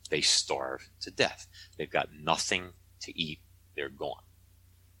 They starve to death. They've got nothing to eat. They're gone.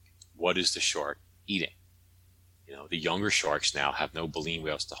 What is the shark eating? The younger sharks now have no baleen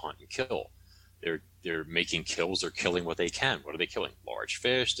whales to hunt and kill. They're making kills. They're killing what they can. What are they killing? Large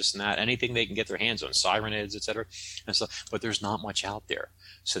fish, this and that, anything they can get their hands on, sirenids, etc. And stuff. But there's not much out there.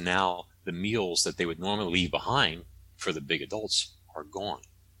 So now the meals that they would normally leave behind for the big adults are gone.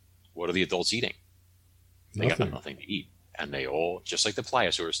 What are the adults eating? They got nothing to eat. And they all, just like the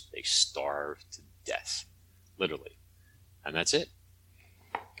pliosaurs, they starve to death, literally. And that's it.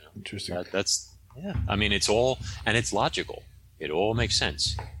 Interesting. I mean, it's all, and it's logical. It all makes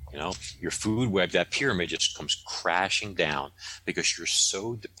sense. Your food web, that pyramid just comes crashing down because you're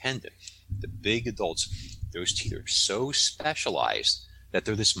so dependent. The big adults, those teeth are so specialized that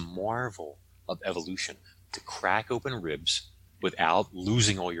they're this marvel of evolution to crack open ribs without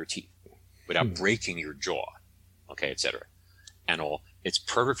losing all your teeth, without breaking your jaw, okay, etc. And all. It's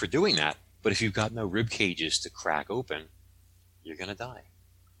perfect for doing that, but if you've got no rib cages to crack open, you're going to die.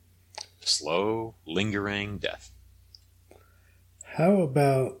 Slow, lingering death. How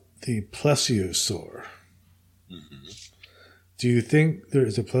about the plesiosaur? Mm-hmm. Do you think there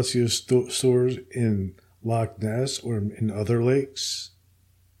is a plesiosaur in Loch Ness or in other lakes?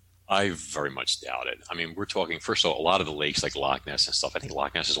 I very much doubt it. I mean, we're talking, first of all, a lot of the lakes like Loch Ness and stuff, I think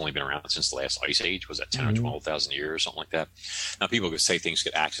Loch Ness has only been around since the last ice age. Was that 10 or 12,000 years, something like that? Now, people could say things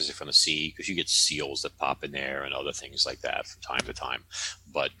get access it from the sea because you get seals that pop in there and other things like that from time to time.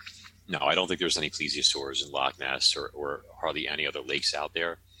 But no, I don't think there's any plesiosaurs in Loch Ness or hardly any other lakes out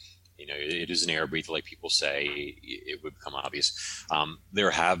there. It is an air breather, like people say. It would become obvious.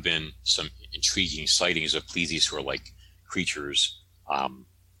 There have been some intriguing sightings of plesiosaur-like creatures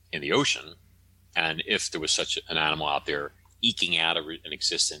in the ocean. And if there was such an animal out there eking out an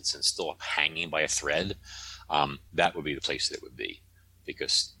existence and still hanging by a thread, that would be the place that it would be,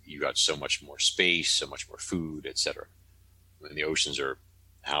 because you got so much more space, so much more food, etc. I mean, the oceans are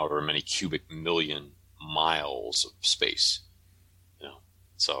however many cubic million miles of space,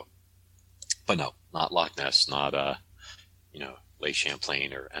 so, but no, not Loch Ness, not, Lake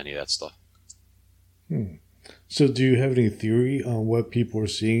Champlain or any of that stuff. So do you have any theory on what people are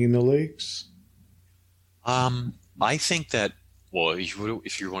seeing in the lakes? I think that, well,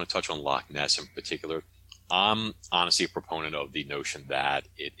 if you want to touch on Loch Ness in particular, I'm honestly a proponent of the notion that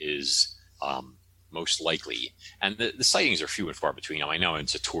it is, most likely, and the sightings are few and far between. I know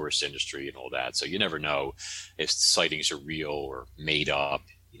it's a tourist industry and all that, so you never know if sightings are real or made up,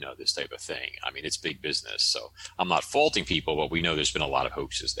 this type of thing. I mean, it's big business, so I'm not faulting people, but we know there's been a lot of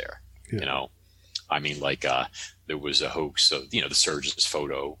hoaxes there. Yeah. I mean, like there was a hoax of the surgeon's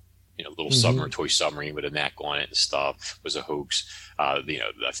photo, little submarine, toy submarine with a neck on it and stuff was a hoax. I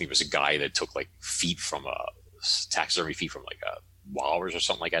think it was a guy that took like taxidermy feet from like a walrus or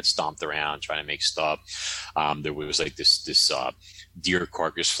something like that, stomped around trying to make stuff. There was like this deer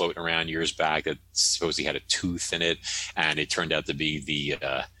carcass floating around years back that supposedly had a tooth in it, and it turned out to be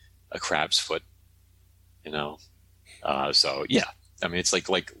a crab's foot. So yeah, I mean, it's like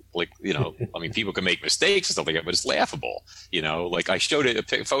I mean, people can make mistakes and stuff like that, but it's laughable. Like I showed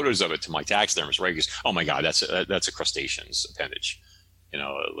photos of it to my taxidermist, right? He goes, "Oh my God, that's a crustacean's appendage." You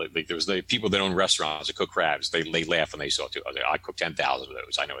know, like there was the people that own restaurants that cook crabs. They laugh when they saw it too. I cooked 10,000 of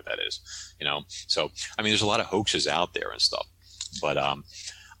those. I know what that is. You know, so I mean, there's a lot of hoaxes out there and stuff. But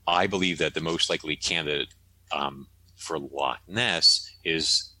I believe that the most likely candidate for Loch Ness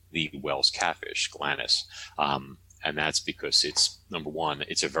is the Wells catfish, Glanus. And that's because it's, number one,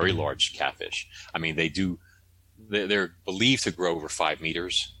 it's a very large catfish. I mean, they're believed to grow over 5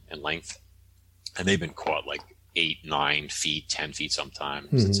 meters in length, and they've been caught like 8, 9 feet, 10 feet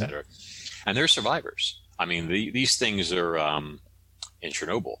sometimes, etc. And they're survivors. I mean, these things are in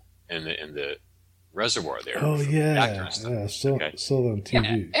Chernobyl in the reservoir there. Oh yeah, I saw them on TV.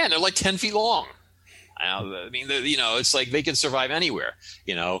 Yeah, and they're like 10 feet long. I mean, you know, it's like they can survive anywhere.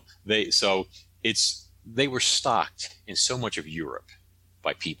 You know, they were stocked in so much of Europe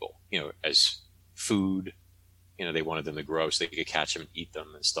by people, you know, as food. You know, they wanted them to grow so they could catch them and eat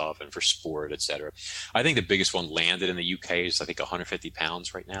them and stuff, and for sport, etc. I think the biggest one landed in the UK is, I think, 150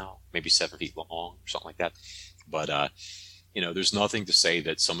 pounds right now, maybe 7 feet long or something like that. But, you know, there's nothing to say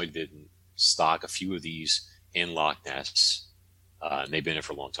that somebody didn't stock a few of these in Loch Ness. And they've been in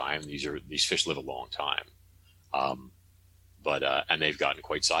for a long time. These fish live a long time. And they've gotten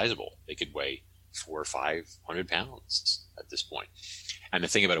quite sizable. They could weigh 400 or 500 pounds at this point. And the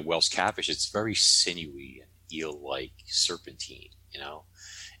thing about a Wells catfish, it's very sinewy and eel-like serpentine, you know,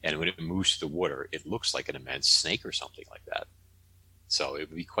 and when it moves through the water, it looks like an immense snake or something like that. So it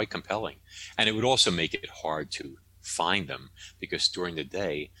would be quite compelling, and it would also make it hard to find them because during the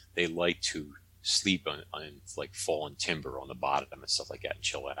day they like to sleep on like fallen timber on the bottom and stuff like that and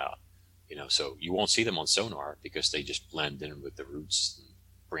chill out, you know. So you won't see them on sonar because they just blend in with the roots and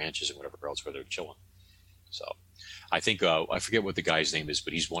branches and whatever else where they're chilling. So I think, I forget what the guy's name is,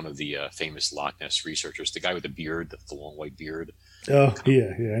 but he's one of the famous Loch Ness researchers. The guy with the beard, the long white beard. Oh,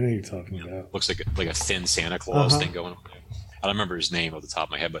 yeah, I know you're talking about. Looks like a thin Santa Claus thing going on there. I don't remember his name off the top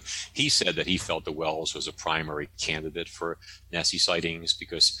of my head, but he said that he felt the Wells was a primary candidate for Nessie sightings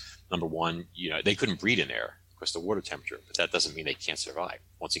because, number one, you know, they couldn't breed in there because of the water temperature, but that doesn't mean they can't survive.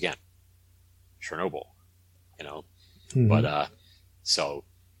 Once again, Chernobyl, you know.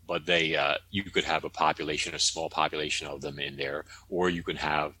 But they, you could have a small population of them in there, or you can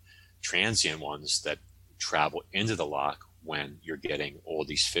have transient ones that travel into the loch when you're getting all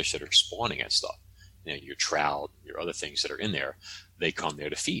these fish that are spawning and stuff. You know, your trout, your other things that are in there, they come there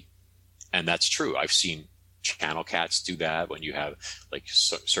to feed. And that's true. I've seen channel cats do that when you have like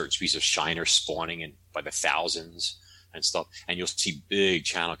certain species of shiner spawning in by the thousands and stuff, and you'll see big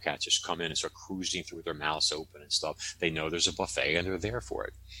channel cats just come in and start cruising through with their mouths open and stuff. They know there's a buffet and they're there for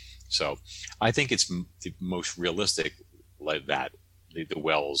it. So I think it's the most realistic, like that the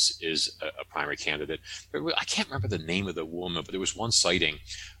Wells is a primary candidate. I can't remember the name of the woman, but there was one sighting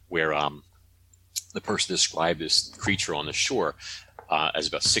where the person described this creature on the shore as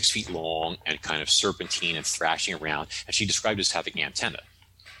about 6 feet long and kind of serpentine and thrashing around, and she described it as having antenna.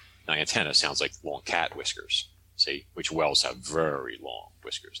 Now antenna sounds like long cat whiskers. See, which Wells have very long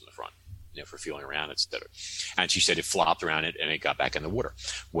whiskers in the front, you know, for feeling around, etc. And she said it flopped around it and it got back in the water.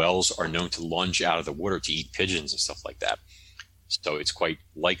 Wells are known to lunge out of the water to eat pigeons and stuff like that. So it's quite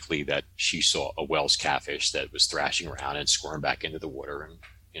likely that she saw a Wells catfish that was thrashing around and squirmed back into the water and,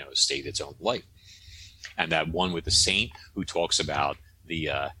 you know, stayed its own life. And that one with the saint who talks about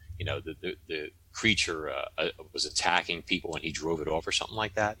the creature was attacking people and he drove it off or something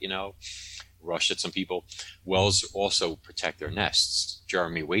like that, you know, rushed at some people. Wells also protect their nests.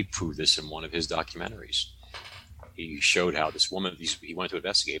 Jeremy Wade proved this in one of his documentaries. He showed how this woman, he went to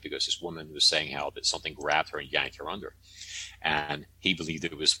investigate because this woman was saying how that something grabbed her and yanked her under. And he believed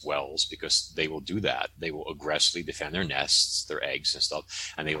it was Wells because they will do that. They will aggressively defend their nests, their eggs and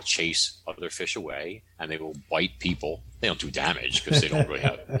stuff, and they will chase other fish away and they will bite people. They don't do damage because they don't really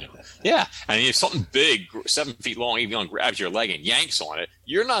have, you know. Yeah. And if something big, 7 feet long, even grabs your leg and yanks on it,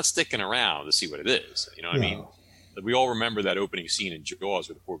 you're not sticking around to see what it is. You know what I mean? We all remember that opening scene in Jaws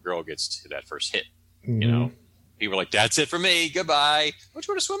where the poor girl gets to that first hit, you know? People are like, that's it for me. Goodbye. Don't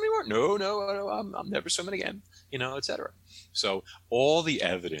you want to swim anymore? No, I'm never swimming again, you know, etc. So all the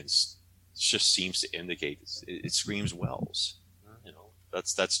evidence just seems to indicate it screams Wells. You know,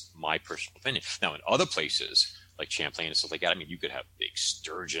 that's my personal opinion. Now, in other places like Champlain and stuff like that, I mean, you could have big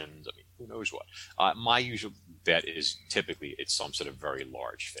sturgeons. I mean, who knows what? My usual bet is typically it's some sort of very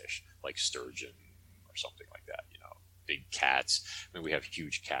large fish, like sturgeon or something like that. You know, big cats. I mean, we have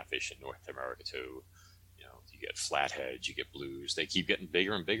huge catfish in North America too. You get flatheads, you get blues. They keep getting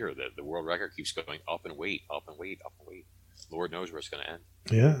bigger and bigger. The world record keeps going up in weight, up in weight, up in weight. Lord knows where it's going to end.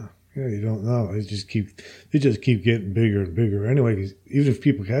 Yeah, you don't know. They just keep getting bigger and bigger. Anyway, even if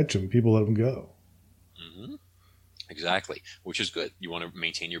people catch them, people let them go. Mm-hmm. Exactly, which is good. You want to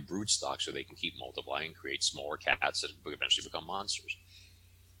maintain your brood stock so they can keep multiplying and create smaller cats that eventually become monsters.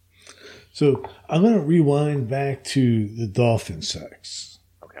 So I'm going to rewind back to the dolphin sex.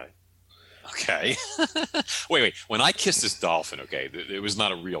 Okay. Wait. When I kissed this dolphin, okay, it was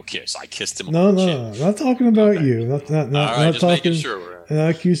not a real kiss. I kissed him. No, on the chin. not talking about you. Not All right, not just talking. making sure. Not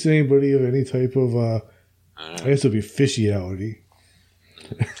accusing anybody of any type of. I guess it'd be fishiality.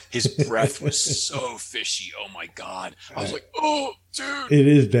 His breath was so fishy. Oh my God! I was like, "Oh, dude!" It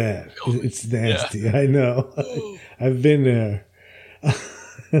is bad. It's nasty. Yeah. I know. Oh. I've been there.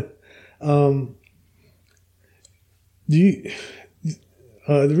 Do you?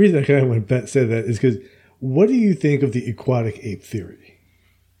 The reason I kind of went back said that is because what do you think of the aquatic ape theory?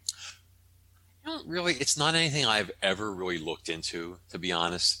 Really, it's not anything I've ever really looked into, to be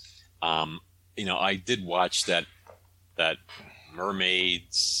honest. I did watch that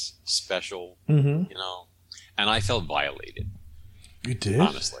mermaids special, and I felt violated. You did?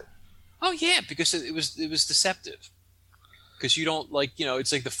 Honestly. Oh yeah, because it was deceptive. Because you don't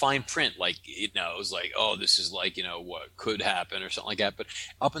it's like the fine print, it knows oh, this is what could happen or something like that. But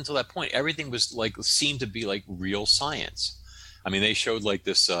up until that point, everything was seemed to be real science. I mean, they showed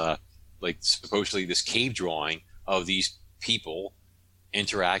this supposedly this cave drawing of these people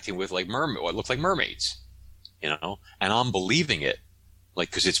interacting with what looked like mermaids, and I'm believing it,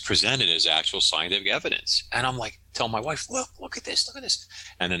 because it's presented as actual scientific evidence. And I'm telling my wife, look at this.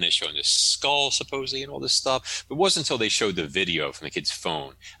 And then they're showing this skull supposedly and all this stuff. It wasn't until they showed the video from the kid's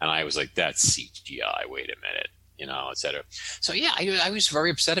phone, and I was like, that's CGI. Wait a minute, et cetera. So yeah, I was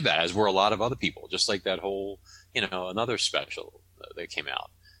very upset about it, as were a lot of other people, just like that whole, another special that came out.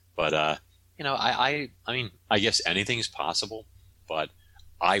 But I mean, I guess anything is possible. But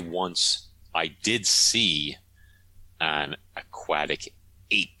I did see an aquatic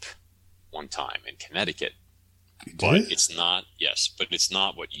ape one time in Connecticut. But it's not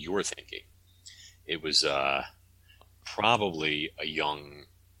what you're thinking. It was probably a young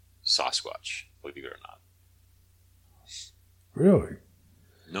Sasquatch, believe it or not. Really?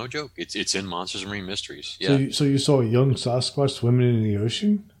 No joke. It's in Monsters and Marine Mysteries. Yeah. So you saw a young Sasquatch swimming in the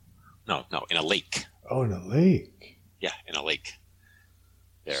ocean? No, in a lake. Oh, in a lake. Yeah, in a lake.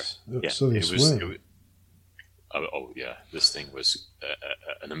 There. So they swim. Oh yeah, this thing was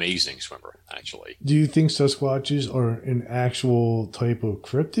an amazing swimmer, actually. Do you think Sasquatches are an actual type of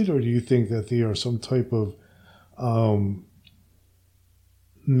cryptid, or do you think that they are some type of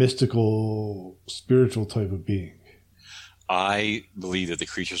mystical, spiritual type of being? I believe that the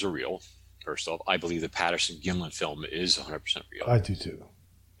creatures are real. First off, I believe the Patterson-Gimlin film is 100% real. I do too.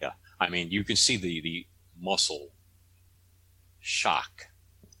 Yeah, I mean, you can see the muscle shock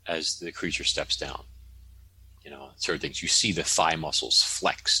as the creature steps down. Certain things. You see the thigh muscles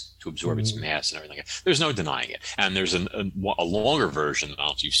flex to absorb its mass and everything. There's no denying it. And there's a longer version, I don't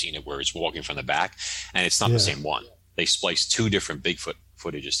know if you've seen it, where it's walking from the back, and it's not the same one. They splice two different Bigfoot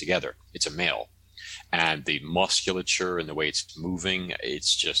footages together. It's a male. And the musculature and the way it's moving,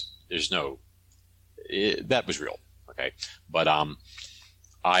 it's just, that was real. Okay. But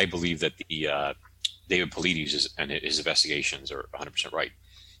I believe that the David Paulides and his investigations are 100% right,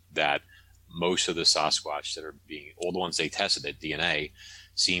 that most of the Sasquatch that are all the ones they tested, that DNA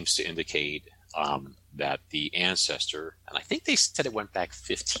seems to indicate that the ancestor, and I think they said it went back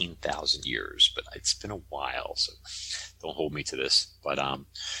 15,000 years, but it's been a while, so don't hold me to this. But,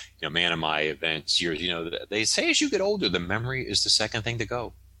 man, in my advanced years, they say as you get older, the memory is the second thing to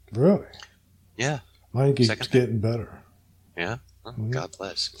go. Really? Yeah. Mine keeps getting better. Yeah? Oh, God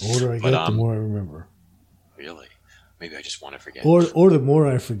bless. The older I get, the more I remember. Really? Maybe I just want to forget. Or the more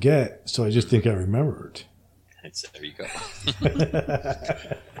I forget, so I just think I remembered. There you go.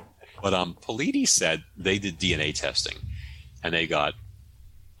 But Paulides said they did DNA testing, and they got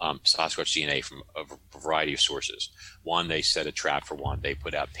Sasquatch DNA from a variety of sources. One, they set a trap for one. They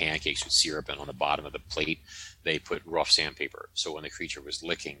put out pancakes with syrup, and on the bottom of the plate, they put rough sandpaper. So when the creature was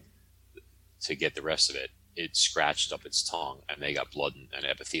licking to get the rest of it, it scratched up its tongue, and they got blood and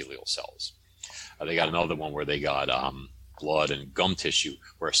epithelial cells. They got another one where they got blood and gum tissue,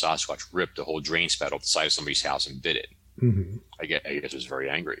 where a Sasquatch ripped a whole drain spout off the side of somebody's house and bit it. Mm-hmm. I guess it was very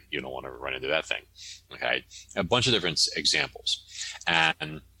angry. You don't want to run into that thing. Okay, a bunch of different examples.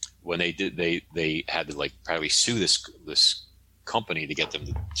 And when they did, they had to probably sue this company to get them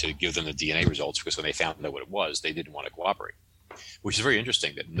to give them the DNA results, because when they found out what it was, they didn't want to cooperate. Which is very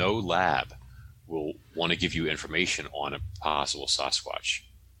interesting, that no lab will want to give you information on a possible Sasquatch,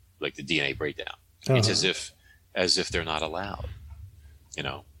 like the DNA breakdown. Uh-huh. It's as if they're not allowed,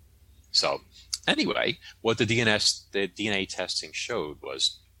 So anyway, what the DNA testing showed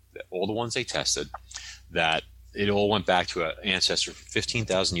was that all the ones they tested, that it all went back to an ancestor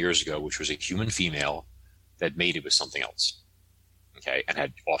 15,000 years ago, which was a human female that mated with something else, okay, and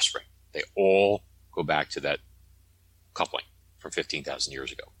had offspring. They all go back to that coupling from 15,000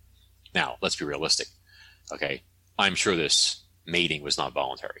 years ago. Now, let's be realistic, okay? I'm sure this mating was not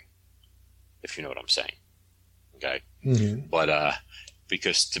voluntary, if you know what I'm saying, okay? Mm-hmm. But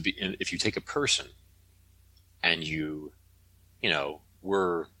because if you take a person and you know,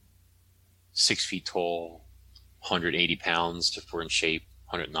 we're 6 feet tall, 180 pounds if we're in shape,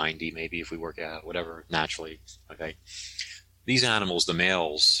 190 maybe if we work out, whatever, naturally, okay? These animals, the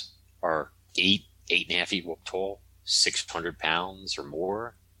males, are 8.5 feet tall, 600 pounds or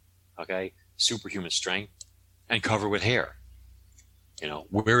more, okay? Superhuman strength, and covered with hair. You know,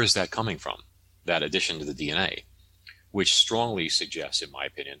 where is that coming from? That addition to the DNA, which strongly suggests, in my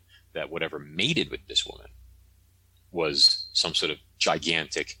opinion, that whatever mated with this woman was some sort of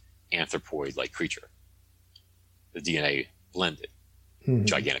gigantic anthropoid-like creature. The DNA blended. Mm-hmm.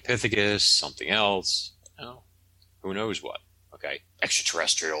 Gigantopithecus, something else, you know, who knows what, okay?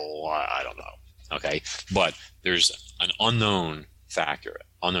 Extraterrestrial, I don't know, okay? But there's an unknown factor,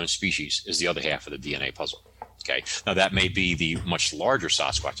 unknown species is the other half of the DNA puzzle, okay? Now that may be the much larger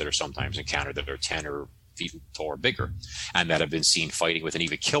Sasquatch that are sometimes encountered that are 10 or feet tall or bigger, and that have been seen fighting with and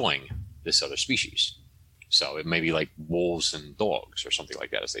even killing this other species. So it may be like wolves and dogs or something like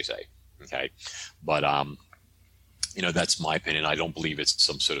that, as they say, okay? But, you know, that's my opinion. I don't believe it's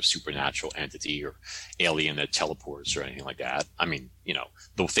some sort of supernatural entity or alien that teleports or anything like that. I mean, you know,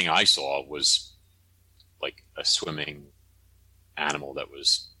 the thing I saw was like a swimming animal that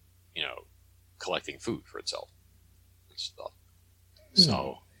was, you know, collecting food for itself and stuff.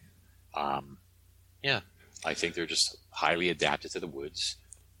 So, yeah, I think they're just highly adapted to the woods.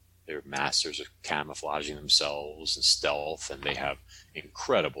 They're masters of camouflaging themselves and stealth, and they have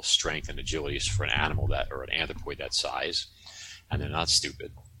incredible strength and agility for an animal or an anthropoid that size, and they're not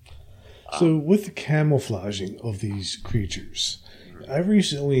stupid. So with the camouflaging of these creatures, I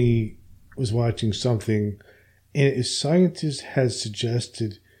recently was watching something, and a scientist has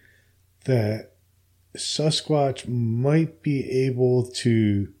suggested that Sasquatch might be able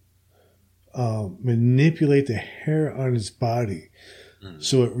to manipulate the hair on its body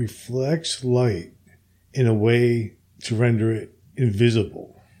so it reflects light in a way to render it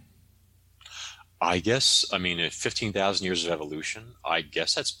invisible. I guess, I mean, at 15,000 years of evolution, I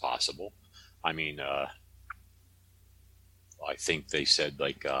guess that's possible. I mean, I think they said,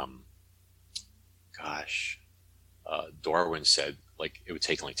 like, Darwin said, like, it would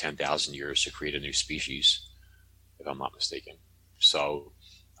take only 10,000 years to create a new species, if I'm not mistaken. So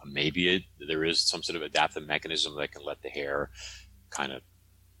maybe there is some sort of adaptive mechanism that can let the hair kind of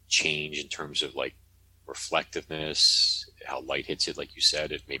change in terms of, like, reflectiveness, how light hits it, like you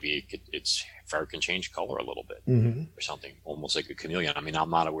said. Its fur can change color a little bit or something, almost like a chameleon. I mean, I'm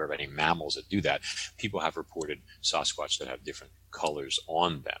not aware of any mammals that do that. People have reported Sasquatch that have different colors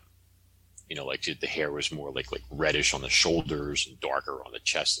on them. You know, like the hair was more like reddish on the shoulders and darker on the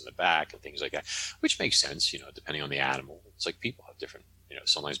chest and the back and things like that, which makes sense, you know, depending on the animal. It's like people have different, you know,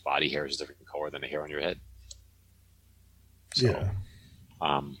 sometimes body hair is a different color than the hair on your head. So,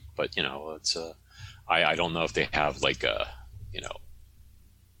 yeah. But, you know, it's I don't know if they have like you know,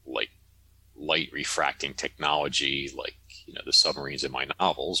 like light refracting technology like, you know, the submarines in my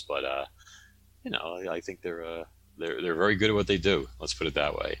novels, but you know, I think they're very good at what they do. Let's put it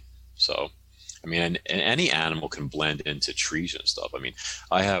that way. So, I mean, and any animal can blend into trees and stuff. I mean,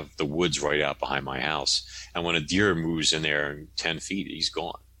 I have the woods right out behind my house, and when a deer moves in there in 10 feet, he's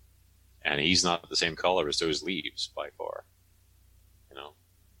gone, and he's not the same color as those leaves by far. You know.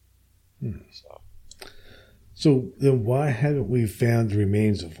 So then why haven't we found the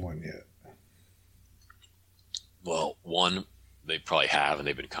remains of one yet? Well, one, they probably have, and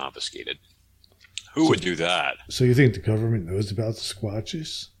they've been confiscated. Who would do that? So you think the government knows about the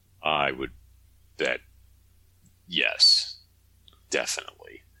Squatches? I would bet yes,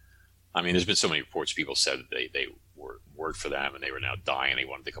 definitely. I mean, there's been so many reports. People said that they worked for them and they were now dying. They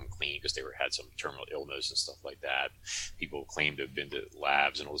wanted to come clean because they had some terminal illness and stuff like that. People claimed to have been to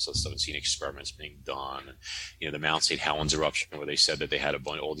labs and all this other stuff and seen experiments being done. And, you know, the Mount St. Helens eruption where they said that they had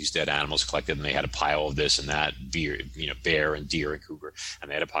all these dead animals collected and they had a pile of this and that, bear and deer and cougar, and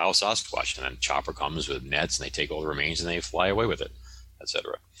they had a pile of Sasquatch. And then chopper comes with nets and they take all the remains and they fly away with it,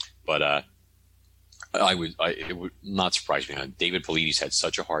 etc. But it would not surprise me. David Paulides had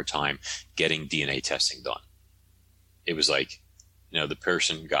such a hard time getting DNA testing done. It was like, you know, the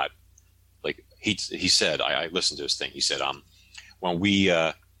person got, like, he said, I listened to his thing. He said, when we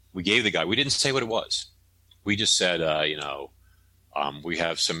gave the guy, we didn't say what it was. We just said, you know, We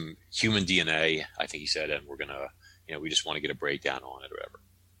have some human DNA, I think he said, and we're going to, we just want to get a breakdown on it or whatever.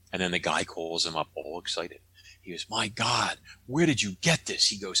 And then the guy calls him up all excited. He goes, my God, where did you get this?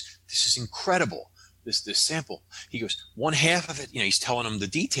 He goes, this is incredible, this sample. He goes, one half of it, he's telling him the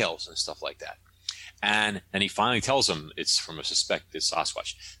details and stuff like that. And he finally tells him it's from a suspected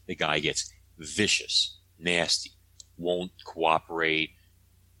Sasquatch. The guy gets vicious, nasty, won't cooperate,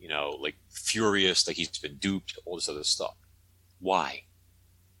 like furious, like he's been duped, all this other stuff. Why?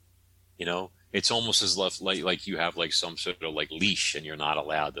 It's almost as like you have like some sort of like leash and you're not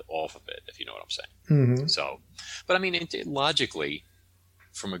allowed off of it, if you know what I'm saying. Mm-hmm. So, but I mean, logically,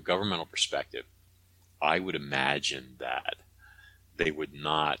 from a governmental perspective, I would imagine that they would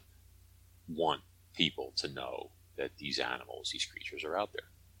not want people to know that these animals, these creatures are out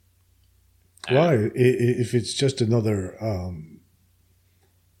there. Why? If it's just another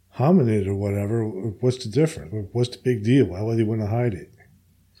hominid or whatever, what's the difference? What's the big deal? Why would they want to hide it?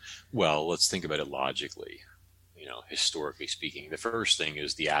 Well, let's think about it logically, historically speaking. The first thing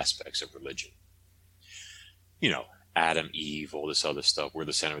is the aspects of religion. Adam, Eve, all this other stuff. We're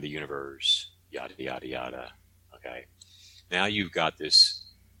the center of the universe, yada, yada, yada. Okay. Now you've got this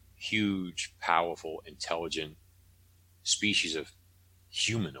huge, powerful, intelligent species of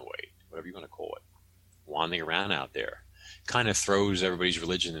humanoid, whatever you want to call it, wandering around out there. Kind of throws everybody's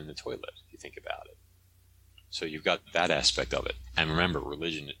religion in the toilet, if you think about it. So you've got that aspect of it. And remember,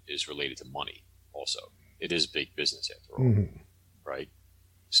 religion is related to money also. It is big business after all, Mm-hmm. right?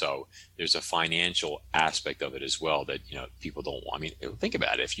 So there's a financial aspect of it as well that, people don't want. I mean, think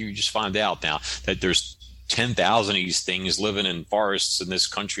about it. If you just find out now that there's 10,000 of these things living in forests in this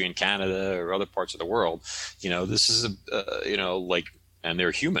country in Canada or other parts of the world, this is, and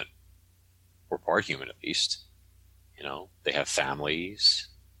they're human, or part human at least. They have families,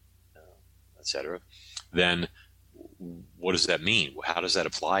 etc. Then what does that mean? How does that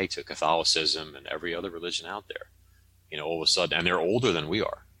apply to Catholicism and every other religion out there? All of a sudden, and they're older than we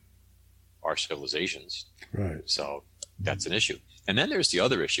are, our civilizations. Right. So that's an issue. And then there's the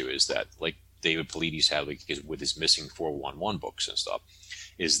other issue is that, like David Paulides had with his missing 411 books and stuff,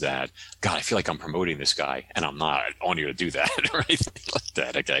 is that, God, I feel like I'm promoting this guy, and I'm not. I don't want you to do that or anything like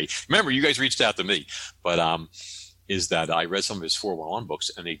that, okay? Remember, you guys reached out to me. But is that I read some of his 411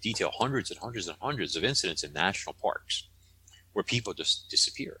 books, and they detail hundreds and hundreds and hundreds of incidents in national parks where people just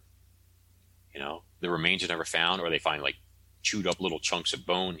disappear. The remains are never found, or they find like chewed up little chunks of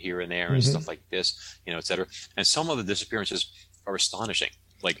bone here and there and stuff like this, et cetera. And some of the disappearances are astonishing.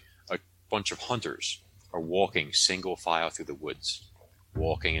 Like a bunch of hunters are walking single file through the woods,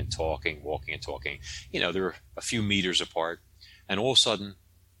 walking and talking. They're a few meters apart, and all of a sudden,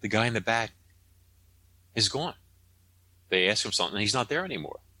 the guy in the back is gone. They ask him something, and he's not there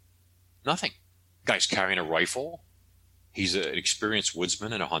anymore. Nothing. Guy's carrying a rifle. He's an experienced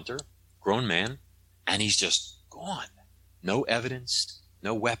woodsman and a hunter, grown man, and he's just gone. No evidence,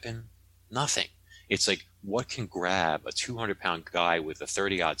 no weapon, nothing. It's like, what can grab a 200-pound guy with a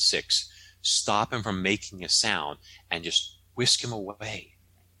 30-06, stop him from making a sound, and just whisk him away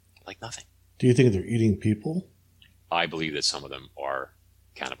like nothing? Do you think they're eating people? I believe that some of them are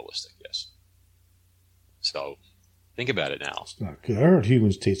cannibalistic, yes. So think about it now. It's not good. I heard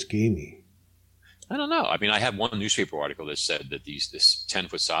humans taste gamey. I don't know. I mean, I had one newspaper article that said that this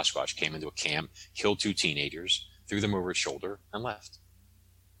 10-foot Sasquatch came into a camp, killed 2 teenagers, threw them over his shoulder, and left.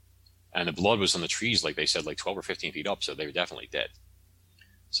 And the blood was on the trees, like they said, like 12 or 15 feet up, so they were definitely dead.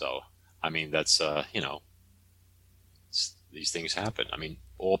 So, I mean, that's, these things happen. I mean,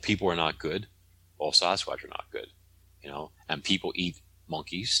 all people are not good. All Sasquatch are not good, and people eat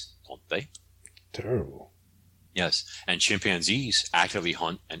monkeys, don't they? Terrible. Yes, and chimpanzees actively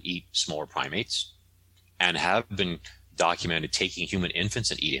hunt and eat smaller primates and have been documented taking human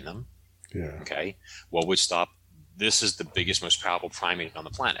infants and eating them. Yeah. Okay. What would stop? This is the biggest, most powerful primate on the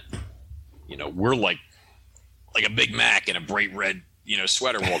planet. We're like a Big Mac in a bright red,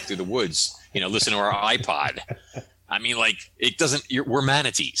 sweater walk through the woods, listen to our iPod. I mean, like, it doesn't, we're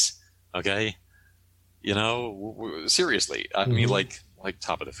manatees. Okay. Seriously. I mean, like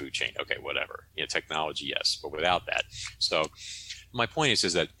top of the food chain. Okay, whatever. Technology, yes, but without that. So my point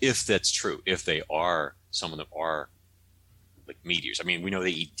is that if that's true, if some of them are like meat eaters. I mean, we know they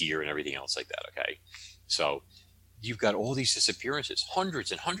eat deer and everything else like that. Okay. So you've got all these disappearances,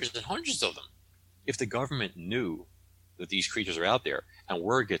 hundreds and hundreds and hundreds of them. If the government knew that these creatures are out there and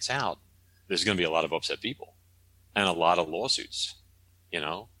word gets out, there's going to be a lot of upset people and a lot of lawsuits,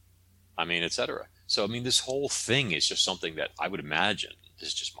 I mean, et cetera. So, I mean, this whole thing is just something that I would imagine, this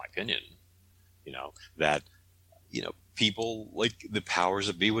is just my opinion, that, people like the powers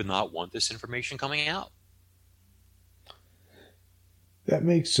that be would not want this information coming out. That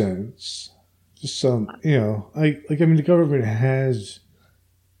makes sense. Just some, the government has,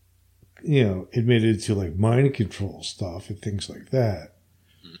 admitted to like mind control stuff and things like that.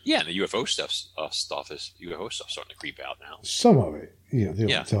 Yeah, and the UFO UFO stuff starting to creep out now. Some of it, they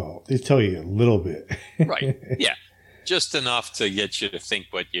don't tell. They tell you a little bit, right? Yeah, just enough to get you to think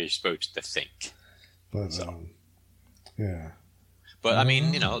what you're supposed to think. But yeah. But I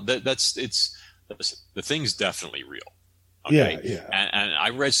mean, the thing's definitely real. Okay? Yeah. And I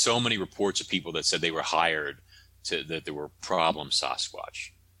read so many reports of people that said they were hired that there were problem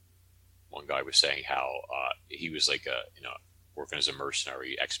Sasquatch. One guy was saying how he was like working as a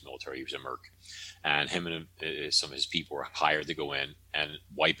mercenary, ex-military. He was a merc, and him and some of his people were hired to go in and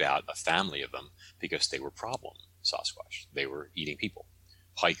wipe out a family of them because they were problem Sasquatch. They were eating people.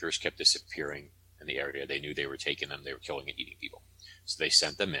 Hikers kept disappearing in the area. They knew they were taking them. They were killing and eating people. So they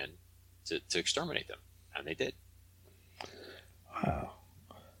sent them in to exterminate them, and they did. Wow.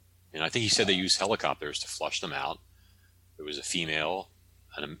 And I think he said they used helicopters to flush them out. There was a female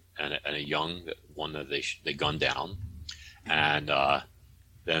and a young one that they gunned down, and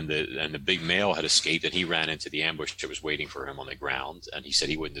then the big male had escaped, and he ran into the ambush that was waiting for him on the ground. And he said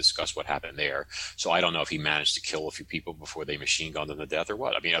he wouldn't discuss what happened there. So I don't know if he managed to kill a few people before they machine gunned them to death or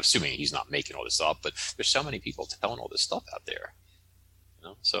what. I mean, I'm assuming he's not making all this up, but there's so many people telling all this stuff out there.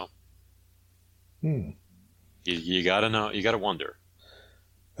 So you gotta know. You gotta wonder.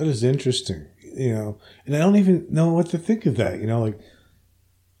 That is interesting, and I don't even know what to think of that. Like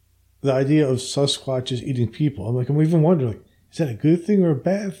the idea of Sasquatches eating people. I'm even wondering, like, is that a good thing or a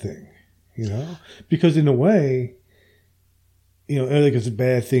bad thing? Because in a way, like it's a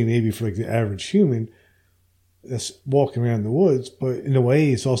bad thing maybe for like the average human that's walking around the woods, but in a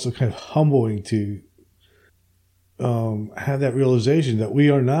way, it's also kind of humbling to have that realization that we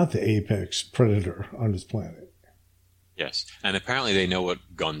are not the apex predator on this planet. Yes, and apparently they know what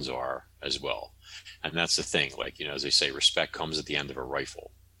guns are as well, and that's the thing. Like as they say, respect comes at the end of a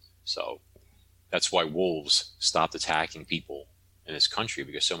rifle. So that's why wolves stopped attacking people in this country,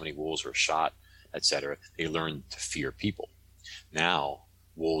 because so many wolves were shot, etc. They learned to fear people. Now,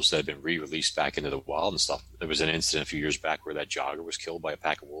 wolves that have been re-released back into the wild and stuff. There was an incident a few years back where that jogger was killed by a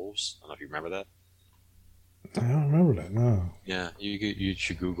pack of wolves. I don't know if you remember that. I don't remember that, no. Yeah, you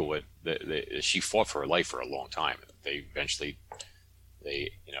should Google it. She fought for her life for a long time. They eventually,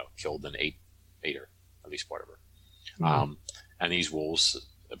 killed and ate her, at least part of her. And these wolves,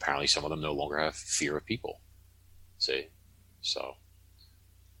 apparently some of them no longer have fear of people. See? So.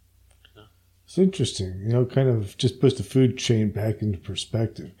 Yeah. It's interesting, kind of just puts the food chain back into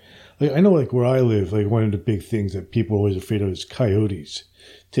perspective. Like, I know, like, where I live, like, one of the big things that people are always afraid of is coyotes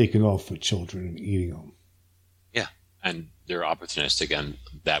taking off with children and eating them. Yeah, and they're opportunistic, and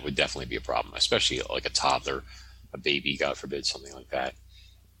that would definitely be a problem, especially like a toddler, a baby, God forbid, something like that.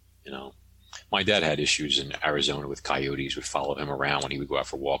 My dad had issues in Arizona with coyotes would follow him around when he would go out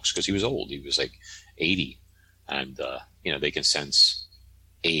for walks because he was old. He was like 80, and they can sense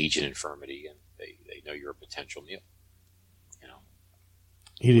age and infirmity, and they know you're a potential meal.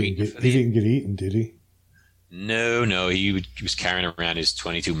 He didn't get eaten, did he? No. He was carrying around his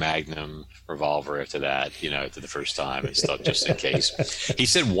 .22 Magnum revolver after that, after the first time and stuff, just in case. He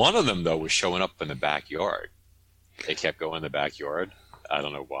said one of them, though, was showing up in the backyard. They kept going in the backyard. I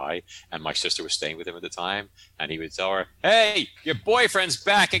don't know why. And my sister was staying with him at the time, and he would tell her, "Hey, your boyfriend's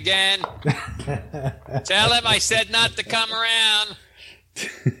back again. Tell him I said not to come around."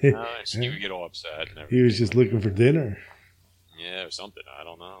 She would get all upset. And he was just looking for dinner. Yeah, or something. I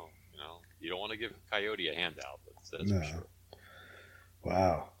don't know. You don't want to give a coyote a handout. That's for sure.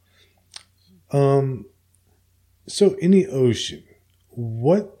 Wow. So in the ocean,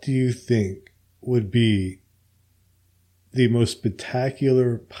 what do you think would be the most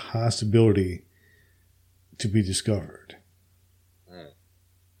spectacular possibility to be discovered?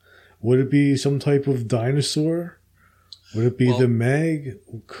 Would it be some type of dinosaur? Would it be the Meg?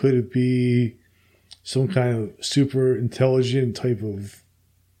 Could it be some kind of super intelligent type of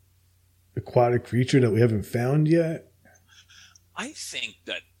aquatic creature that we haven't found yet? I think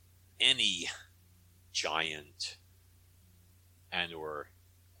that any giant and or,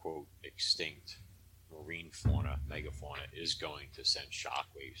 quote, extinct marine fauna, megafauna, is going to send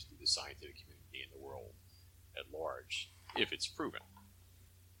shockwaves through the scientific community in the world at large, if it's proven.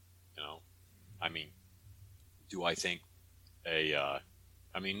 Do I think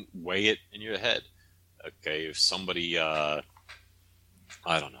weigh it in your head. Okay, if somebody, I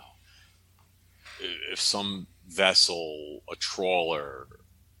don't know, if some vessel, a trawler,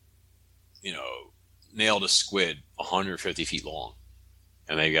 nailed a squid 150 feet long,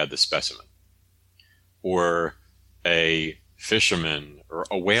 and they got the specimen, or a fisherman or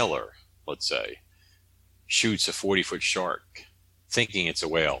a whaler, let's say, shoots a 40-foot shark thinking it's a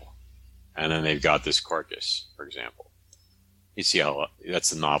whale, and then they've got this carcass, for example. You see how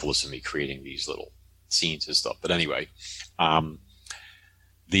that's the novelist in me creating these little scenes and stuff. But anyway, either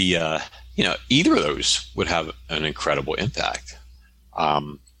of those would have an incredible impact.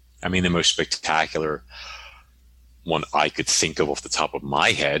 I mean, the most spectacular one I could think of off the top of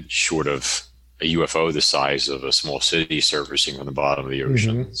my head, short of a UFO the size of a small city surfacing on the bottom of the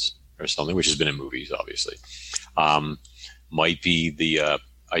oceans or something, which has been in movies, obviously, might be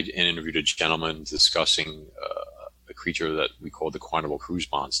I interviewed a gentleman discussing a creature that we call the Carnival Cruise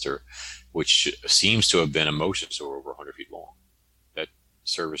Monster, which seems to have been a mosasaur over 100 feet long that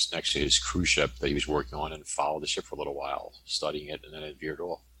serviced next to his cruise ship that he was working on and followed the ship for a little while, studying it, and then it veered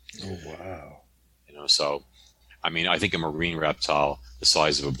off. Oh, wow. So, I mean, I think a marine reptile the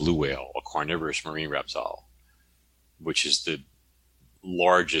size of a blue whale, a carnivorous marine reptile, which is the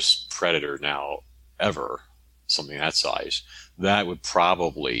largest predator now ever, something that size, that would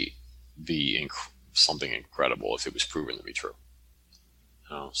probably be something incredible if it was proven to be true.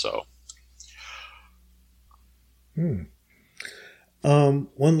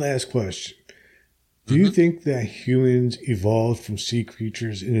 One last question. Do you think that humans evolved from sea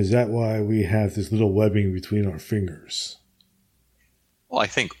creatures, and is that why we have this little webbing between our fingers? Well, I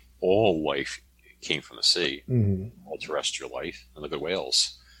think all life came from the sea, all terrestrial life. And look at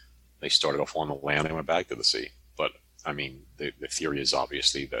whales. They started off on the land and went back to the sea. But, I mean, the theory is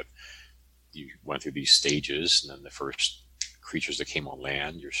obviously that you went through these stages, and then the first creatures that came on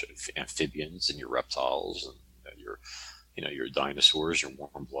land, your sort of amphibians and your reptiles, and your dinosaurs, your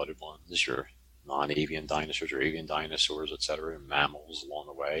warm-blooded ones, your non-avian dinosaurs or avian dinosaurs, etc., and mammals along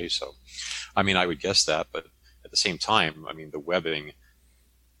the way. So, I mean, I would guess that, but at the same time, I mean, the webbing,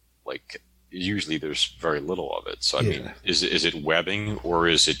 like, usually there's very little of it. So, I mean, is it webbing, or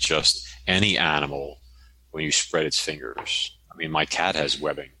is it just any animal when you spread its fingers? I mean, my cat has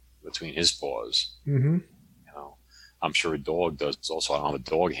webbing between his paws. I'm sure a dog does also. I don't have a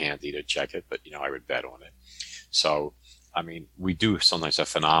dog handy to check it, but, I would bet on it. So, I mean, we do sometimes have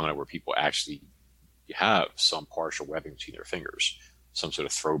phenomena where people actually have some partial webbing between their fingers, some sort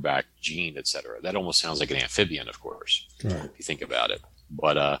of throwback gene, etc. That almost sounds like an amphibian, of course, if you think about it.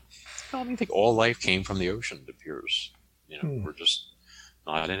 But I think all life came from the ocean, it appears. We're just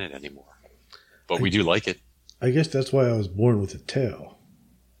not in it anymore. But we do like it. I guess that's why I was born with a tail.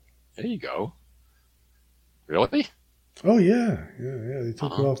 There you go. Really? Oh, yeah. They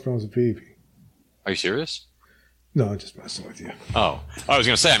took it off when I was a baby. Are you serious? No, I'm just messing with you. Oh, I was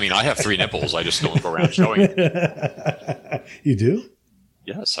going to say, I mean, I have 3 nipples. I just don't go around showing it. You do?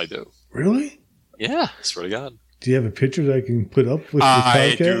 Yes, I do. Really? Yeah, I swear to God. Do you have a picture that I can put up with the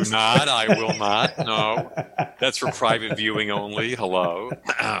podcast? I do not. I will not. No. That's for private viewing only. Hello.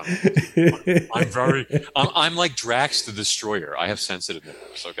 I'm like Drax the Destroyer. I have sensitive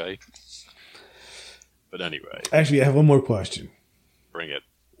nipples, okay? But anyway. Actually, I have one more question. Bring it.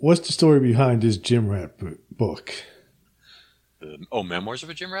 What's the story behind this gym rat book? Memoirs of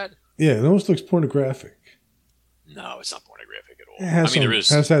a Gym Rat? Yeah, it almost looks pornographic. No, it's not pornographic at all. There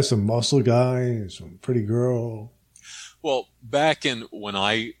has some muscle guy and some pretty girl. Well, back in when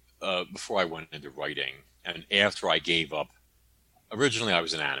before I went into writing and after I gave up, originally I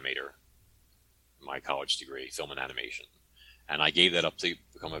was an animator, my college degree, film and animation. And I gave that up to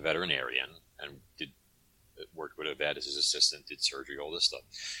become a veterinarian and worked with a vet as his assistant, did surgery, all this stuff.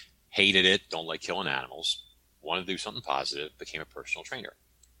 Hated it, don't like killing animals, wanted to do something positive, became a personal trainer.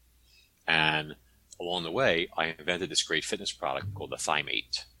 And along the way, I invented this great fitness product called the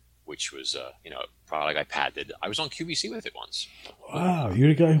Thymate, which was a product I patented. I was on QVC with it once. Wow, you're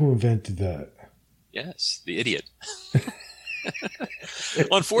the guy who invented that. Yes, the idiot.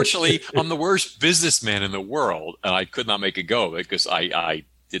 Unfortunately, I'm the worst businessman in the world, and I could not make a go of it because I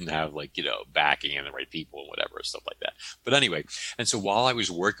didn't have backing and the right people and whatever, stuff like that. But anyway, and so while I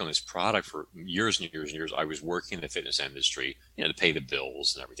was working on this product for years and years and years, I was working in the fitness industry, to pay the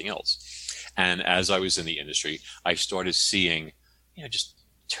bills and everything else. And as I was in the industry, I started seeing, just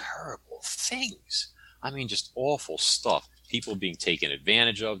terrible things. I mean, just awful stuff. People being taken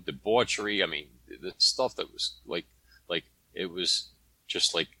advantage of, debauchery. I mean, the stuff that was like it was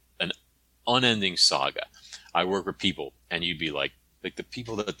just like an unending saga. I work with people, and you'd be like the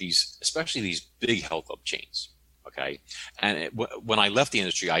people that especially these big health club chains, okay? And when I left the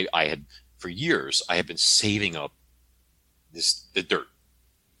industry, I had, for years, I had been saving up the dirt,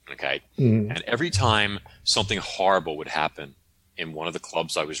 okay? Mm-hmm. And every time something horrible would happen in one of the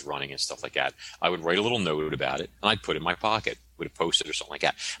clubs I was running and stuff like that. I would write a little note about it and I'd put it in my pocket with a Post-it or something like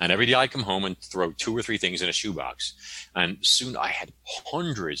that. And every day I'd come home and throw 2 or 3 things in a shoebox. And soon I had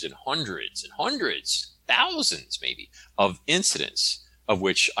hundreds and hundreds and hundreds, thousands maybe, of incidents, of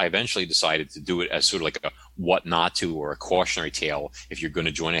which I eventually decided to do it as sort of like a what not to or a cautionary tale if you're going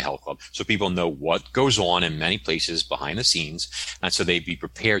to join a health club, so people know what goes on in many places behind the scenes, and so they'd be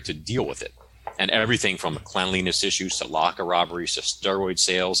prepared to deal with it. And everything from cleanliness issues to locker robberies to steroid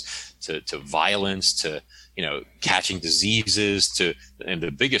sales to violence to catching diseases to, and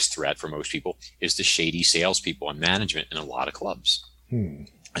the biggest threat for most people is the shady salespeople and management in a lot of clubs. And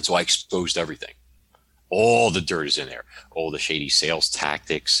so I exposed everything. All the dirt is in there. All the shady sales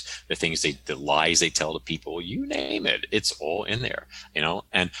tactics, the lies they tell to people, you name it. It's all in there,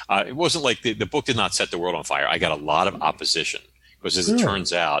 And it wasn't like the book did not set the world on fire. I got a lot of opposition because as it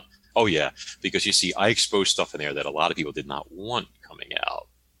turns out, because you see, I exposed stuff in there that a lot of people did not want coming out.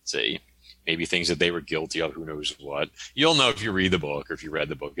 See, maybe things that they were guilty of, who knows what. You'll know if you read the book or if you read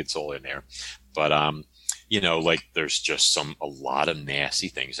the book, it's all in there. But, there's just a lot of nasty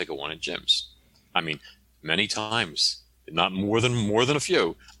things that go on in gyms. I mean, many times, not more than a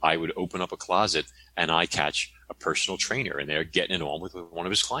few, I would open up a closet and I catch a personal trainer in there getting it on with one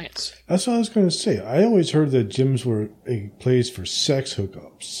of his clients. That's what I was going to say. I always heard that gyms were a place for sex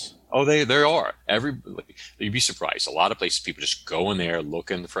hookups. Oh, they are. You'd be surprised. A lot of places, people just go in there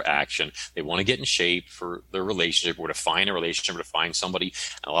looking for action. They want to get in shape for their relationship or to find a relationship or to find somebody.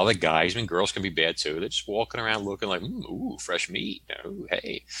 And a lot of the guys, girls can be bad too. They're just walking around looking like, ooh, fresh meat. Ooh,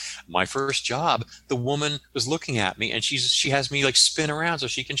 hey, my first job, the woman was looking at me and she has me spin around so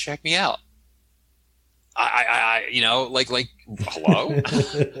she can check me out. Hello?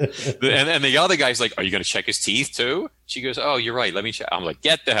 and the other guy's like, are you going to check his teeth too? She goes, oh, you're right. Let me check. I'm like,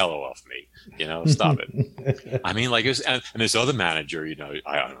 get the hell off me. Stop it. And this other manager, I don't know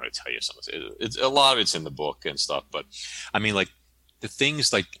how to tell you something. It's a lot of it's in the book and stuff. But the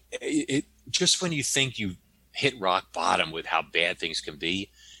things it just when you think you hit rock bottom with how bad things can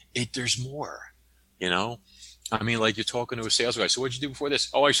be, there's more, you're talking to a sales guy. So what'd you do before this?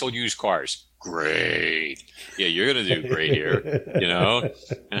 Oh, I sold used cars. Great. Yeah, you're going to do great here.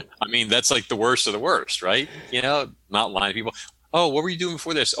 That's the worst of the worst, right? Not lying to people. Oh, what were you doing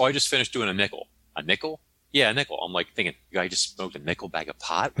before this? Oh, I just finished doing a nickel. A nickel? Yeah, a nickel. I'm thinking, the guy just smoked a nickel bag of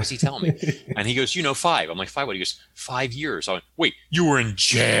pot? What's he telling me? And he goes, 5. I'm like, 5 what? He goes, 5 years. I went, wait, you were in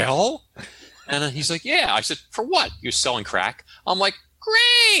jail? And then he's like, yeah. I said, for what? You're selling crack? I'm like,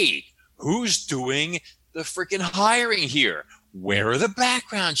 great. Who's doing the freaking hiring here? Where are the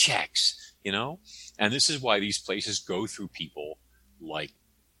background checks? And this is why these places go through people like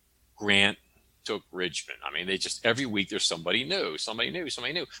Grant took Richmond. They just, every week there's somebody new,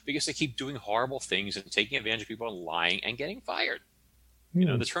 because they keep doing horrible things and taking advantage of people and lying and getting fired.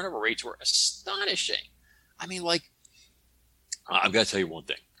 The turnover rates were astonishing. I've got to tell you one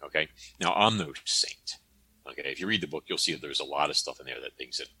thing. Okay. Now I'm no saint. Okay. If you read the book, you'll see that there's a lot of stuff in there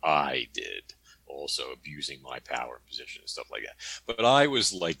things that I did. Also abusing my power and position and stuff like that. But I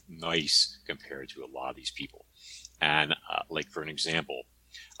was nice compared to a lot of these people. And for an example,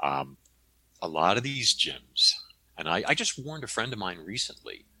 a lot of these gyms, and I just warned a friend of mine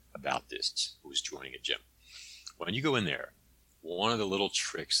recently about this who was joining a gym. When you go in there, one of the little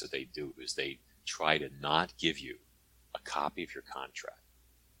tricks that they do is they try to not give you a copy of your contract.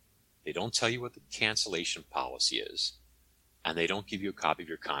 They don't tell you what the cancellation policy is, and they don't give you a copy of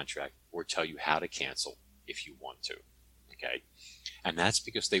your contract or tell you how to cancel if you want to, okay? And that's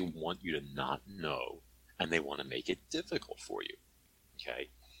because they want you to not know, and they want to make it difficult for you, okay?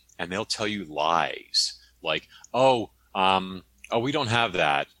 And they'll tell you lies like, we don't have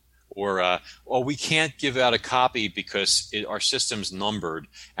that, or we can't give out a copy because our system's numbered,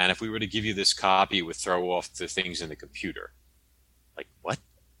 and if we were to give you this copy, it would throw off the things in the computer. Like, what?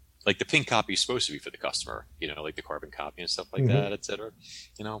 The pink copy is supposed to be for the customer, the carbon copy and stuff like that, et cetera,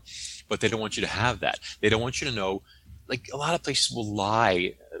 but they don't want you to have that. They don't want you to know, a lot of places will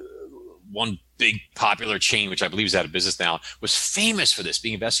lie. One big popular chain, which I believe is out of business now, was famous for this,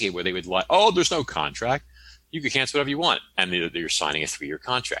 being investigated, where they would lie. Oh, there's no contract. You can cancel whatever you want. And you're signing a 3-year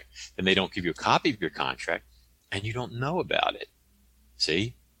contract. Then they don't give you a copy of your contract and you don't know about it.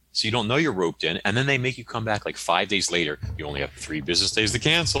 See? So you don't know you're roped in, and then they make you come back 5 days later. You only have 3 business days to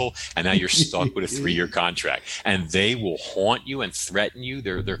cancel, and now you're stuck with a 3-year contract. And they will haunt you and threaten you,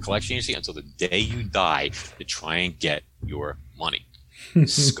 their collection agency, until the day you die to try and get your money.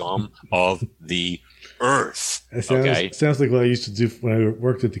 Scum of the earth. Sounds like what I used to do when I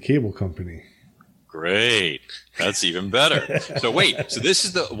worked at the cable company. Great. That's even better. So this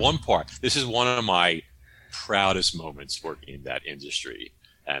is the one part. This is one of my proudest moments working in that industry.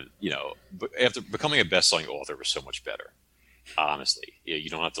 And, but after becoming a best-selling author was so much better. Honestly, you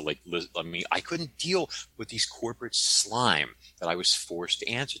don't have to I couldn't deal with these corporate slime that I was forced to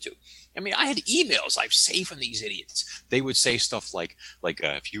answer to. I had emails I've saved from these idiots. They would say stuff like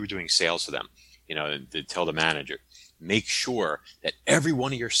if you were doing sales for them, they'd tell the manager, make sure that every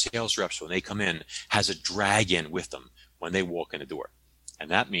one of your sales reps, when they come in, has a drag-in with them when they walk in the door.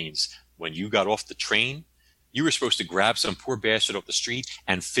 And that means when you got off the train, you were supposed to grab some poor bastard off the street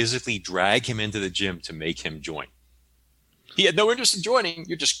and physically drag him into the gym to make him join. He had no interest in joining.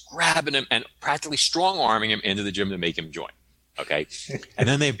 You're just grabbing him and practically strong-arming him into the gym to make him join. Okay? And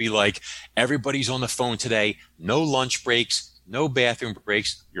then they'd be like, everybody's on the phone today. No lunch breaks, no bathroom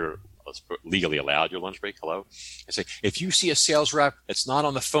breaks. You're legally allowed your lunch break. Hello? I say, if you see a sales rep that's not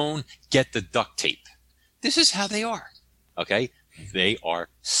on the phone, get the duct tape. This is how they are. Okay? They are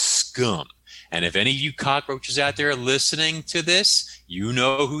scum. And if any of you cockroaches out there listening to this, you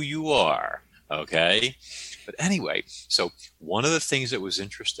know who you are. Okay? But anyway, so one of the things that was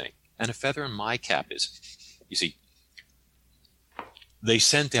interesting, and a feather in my cap is, you see, they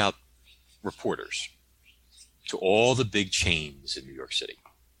sent out reporters to all the big chains in New York City.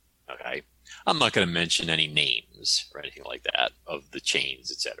 Okay? I'm not going to mention any names or anything like that of the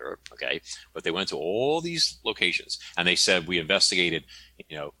chains, et cetera. Okay? But they went to all these locations and they said, we investigated,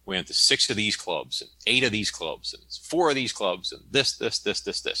 we went to 6 of these clubs and 8 of these clubs and 4 of these clubs and this.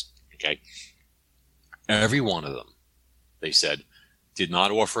 Okay? Every one of them, they said, did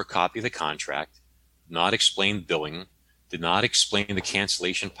not offer a copy of the contract, did not explain billing, did not explain the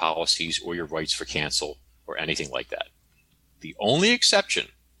cancellation policies or your rights for cancel or anything like that. The only exception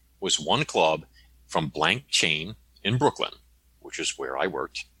was one club from blank chain in Brooklyn, which is where I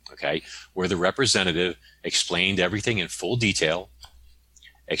worked, okay, where the representative explained everything in full detail,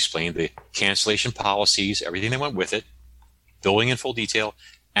 explained the cancellation policies, everything that went with it, billing in full detail,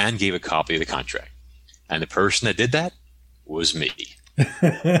 and gave a copy of the contract. And the person that did that was me. And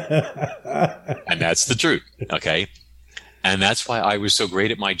that's the truth, okay? And that's why I was so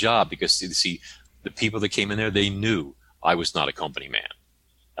great at my job, because, see, the people that came in there, they knew I was not a company man,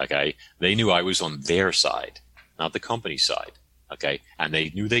 okay? They knew I was on their side, not the company side, okay? And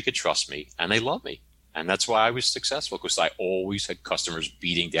they knew they could trust me, and they loved me. And that's why I was successful, because I always had customers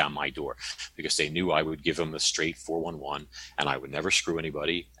beating down my door, because they knew I would give them a straight 411, and I would never screw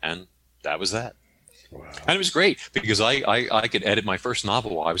anybody, and that was that. Wow. And it was great, because I could edit my first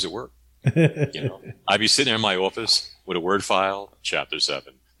novel while I was at work. I'd be sitting there in my office with a Word file, chapter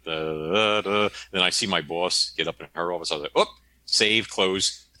 7. Then I see my boss get up in her office. I was like, "Oh, save,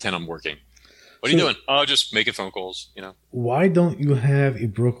 close, pretend I'm working." What are you doing? Oh, just making phone calls. Why don't you have a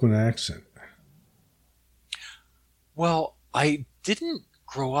Brooklyn accent? Well, I didn't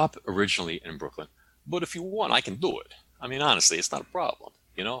grow up originally in Brooklyn, but if you want, I can do it. Honestly, it's not a problem.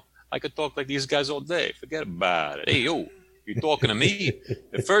 I could talk like these guys all day. Forget about it. Hey, yo, you talking to me?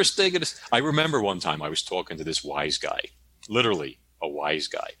 The first thing I remember one time I was talking to this wise guy, literally a wise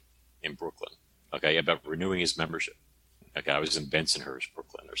guy in Brooklyn, okay, about renewing his membership. Okay, I was in Bensonhurst,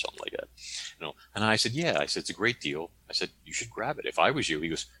 Brooklyn or something like that. And I said, yeah. I said, it's a great deal. I said, you should grab it. If I was you. He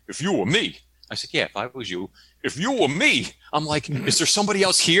goes, if you were me. I said, yeah, if I was you. If you were me. I'm like, is there somebody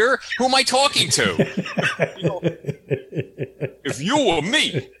else here? Who am I talking to? If you were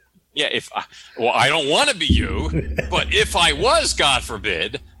me. Yeah, I don't want to be you, but if I was, God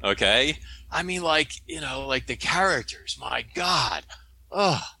forbid, okay? Like the characters, my God.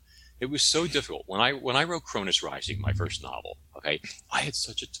 It was so difficult. When I wrote Cronus Rising, my first novel, okay, I had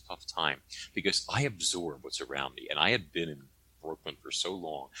such a tough time because I absorbed what's around me, and I had been in Brooklyn for so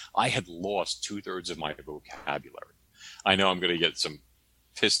long. I had lost 2/3 of my vocabulary. I know I'm going to get some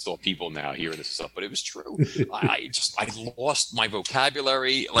pissed off people now hearing this stuff, but it was true. I lost my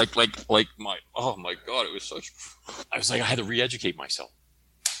vocabulary, oh my God, it was I was like, I had to re-educate myself,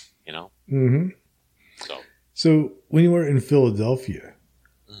 Mm-hmm. So when you were in Philadelphia,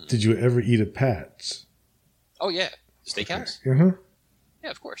 did you ever eat at Pat's? Oh yeah, steakhouse. Okay. Uh-huh.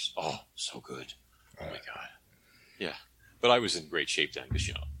 Yeah, of course. Oh, so good. Oh my God. Yeah, but I was in great shape then because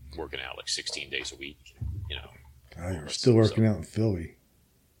working out like 16 days a week. You're still working out in Philly.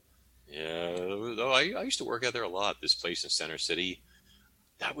 Yeah, I used to work out there a lot. This place in Center City,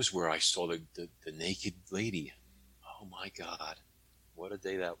 that was where I saw the naked lady. Oh my God, what a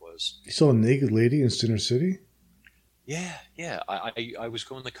day that was! You saw a naked lady in Center City? Yeah. I was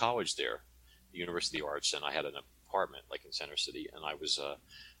going to college there, the University of Arts, and I had an apartment like in Center City, and I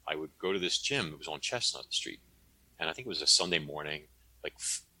would go to this gym. It was on Chestnut Street, and I think it was a Sunday morning, like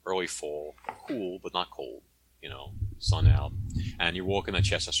early fall, cool but not cold. sun out, and you're walking on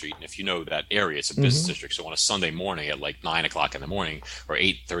Chestnut Street, and if you know that area, it's a business district. So on a Sunday morning at like 9 o'clock in the morning or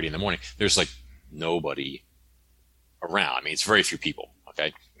 8:30 in the morning, there's like nobody around. I mean, it's very few people.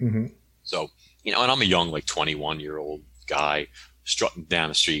 Okay. Mm-hmm. So, and I'm a young, like 21-year-old guy strutting down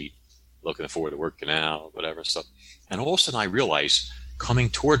the street, looking forward to working out, whatever stuff. And all of a sudden I realize coming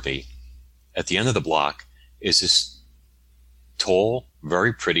toward me at the end of the block is this tall,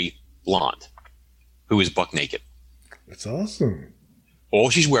 very pretty blonde who is buck naked. That's awesome. All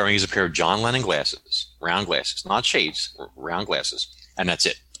she's wearing is a pair of John Lennon glasses, round glasses, not shades, round glasses. And that's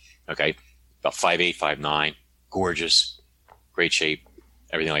it. Okay. About 5'8", 5'9", gorgeous, great shape,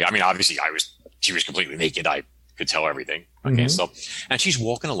 everything like that. I mean, obviously she was completely naked. I could tell everything. Okay. So, and she's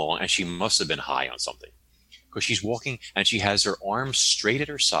walking along and she must have been high on something because she's walking and she has her arms straight at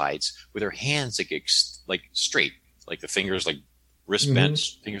her sides with her hands like straight, like the fingers, like wrist bent,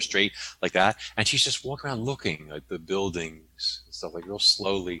 fingers straight like that. And she's just walking around looking at the buildings and stuff, like real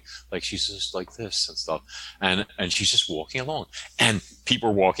slowly, like she's just like this and stuff. And she's just walking along and people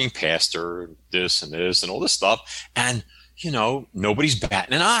are walking past her, this and all this stuff. And, nobody's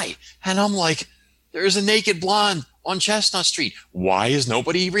batting an eye. And I'm like, there's a naked blonde on Chestnut Street. Why is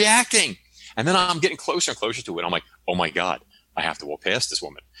nobody reacting? And then I'm getting closer and closer to it. I'm like, oh my God, I have to walk past this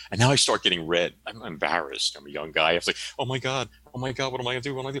woman. And now I start getting red. I'm embarrassed. I'm a young guy. I was like, oh my God, what am I going to do? What am I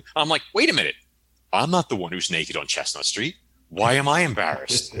going to do? I'm like, wait a minute. I'm not the one who's naked on Chestnut Street. Why am I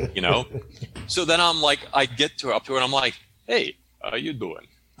embarrassed? So then I'm like, I get up to her and I'm like, hey, how you doing?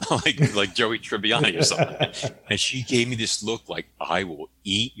 like Joey Tribbiani or something. And she gave me this look like, I will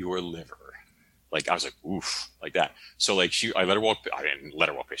eat your liver. Like, I was like, oof, like that. So like I let her walk. I didn't let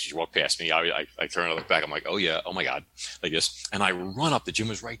her walk past. She walked past me. I turned and looked back. I'm like, oh yeah. Oh my God. Like this. And I run up. The gym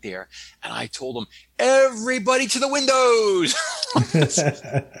was right there. And I told them, everybody to the windows.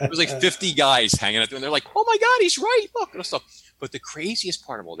 There was like 50 guys hanging out there. And they're like, oh my God, he's right. Look and stuff. But the craziest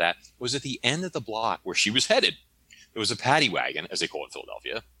part of all that was at the end of the block where she was headed. There was a paddy wagon, as they call it in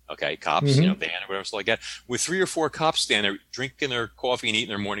Philadelphia. Okay, cops, van or whatever, so like that, with 3 or 4 cops standing there drinking their coffee and eating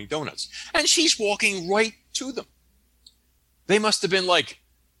their morning donuts. And she's walking right to them. They must have been like,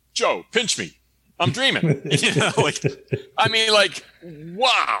 Joe, pinch me. I'm dreaming.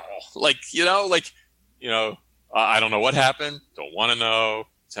 Wow. I don't know what happened. Don't want to know,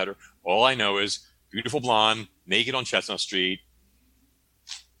 etc. All I know is beautiful blonde, naked on Chestnut Street.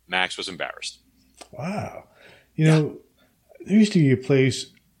 Max was embarrassed. Wow. There used to be a place,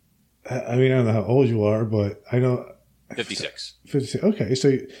 I mean, I don't know how old you are, but I know. 56. 56. Okay.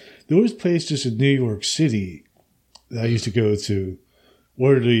 So there was places in New York City that I used to go to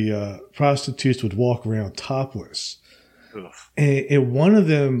where the prostitutes would walk around topless. Ugh. And one of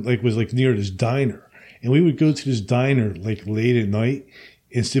them was near this diner. And we would go to this diner late at night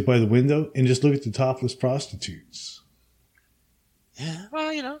and sit by the window and just look at the topless prostitutes. Yeah.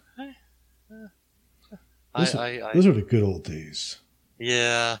 Well, those are the good old days.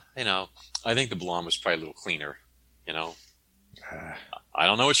 Yeah, I think the blonde was probably a little cleaner. I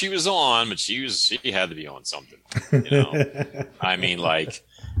don't know what she was on, but she had to be on something. I mean,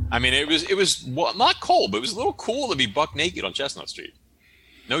 it was not cold, but it was a little cool to be buck naked on Chestnut Street.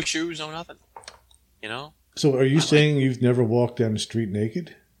 No shoes, no nothing. So, are you saying you've never walked down the street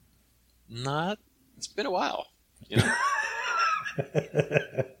naked? Not. It's been a while.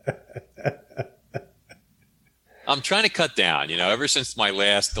 I'm trying to cut down, ever since the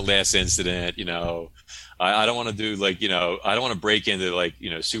last incident, I don't want to do I don't want to break into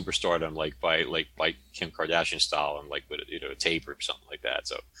superstardom by Kim Kardashian style and with a tape or something like that.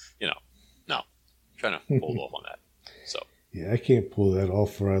 So, no, I'm trying to hold off on that. So, yeah, I can't pull that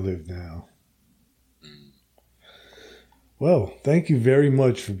off where I live now. Well, thank you very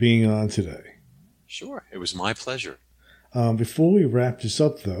much for being on today. Sure. It was my pleasure. Before we wrap this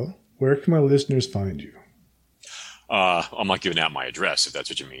up though, where can my listeners find you? I'm not giving out my address, if that's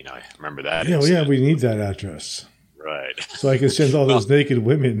what you mean. I remember that. Yeah, we need that address. Right. So I can send all those naked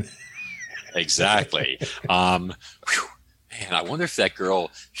women. Exactly. Man, I wonder if that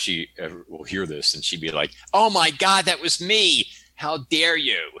girl, she will hear this and she'd be like, oh my God, that was me. How dare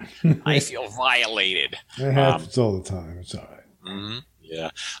you? I feel violated. That happens all the time. It's all right. Mm-hmm. Yeah.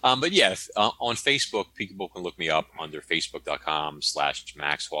 But yeah, on Facebook, people can look me up under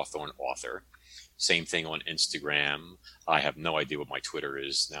facebook.com/Max Hawthorne author. Same thing on Instagram. I have no idea what my Twitter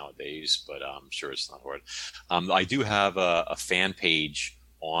is nowadays, but I'm sure it's not hard. I do have a fan page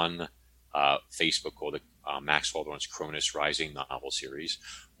on Facebook called Max Hawthorne's Cronus Rising novel series,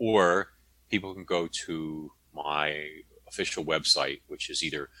 or people can go to my official website, which is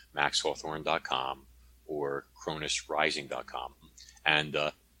either maxhawthorne.com or cronusrising.com. And,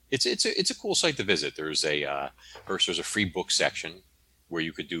 it's a cool site to visit. There's first there's a free book section where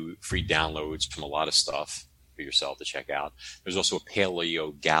you could do free downloads from a lot of stuff for yourself to check out. There's also a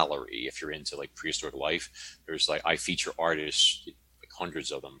paleo gallery if you're into like prehistoric life. There's like I feature artists, like hundreds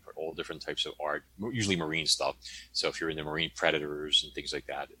of them for all different types of art, usually marine stuff. So if you're into marine predators and things like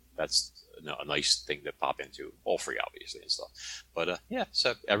that, that's a nice thing to pop into. All free, obviously, and stuff. But yeah,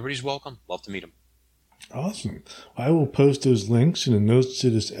 so everybody's welcome. Love to meet them. Awesome. I will post those links in the notes to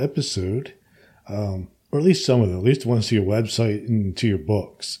this episode, or at least some of them, at least the ones to your website and to your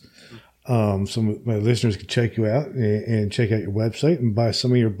books. Some of my listeners can check you out and check out your website and buy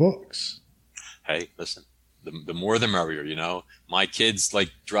some of your books. Hey, listen, the more the merrier, you know. My kid's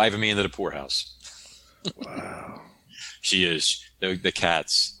like driving me into the poorhouse. Wow. She is. The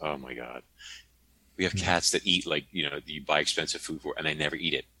cats, oh my God. We have cats that eat like, you know, you buy expensive food for, and they never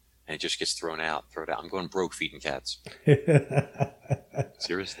eat it. And it just gets thrown out. I'm going broke feeding cats.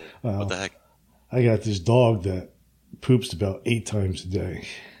 Seriously. Wow. What the heck? I got this dog that poops about 8 times a day.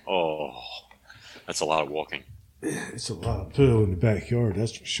 Oh, that's a lot of walking. It's a lot of poo in the backyard,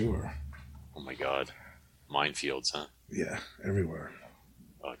 that's for sure. Oh my God. Minefields, huh? Yeah, everywhere.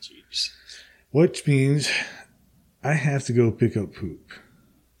 Oh, jeez. Which means I have to go pick up poop.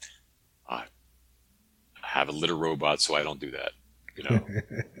 I have a litter robot, so I don't do that. You know,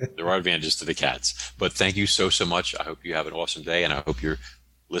 there are advantages to the cats. But thank you so much. I hope you have an awesome day, and I hope your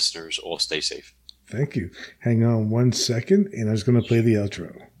listeners all stay safe. Thank you. Hang on 1 second, and I was going to play the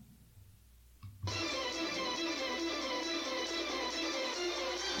outro.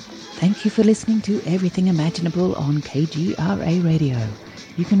 Thank you for listening to Everything Imaginable on KGRA Radio.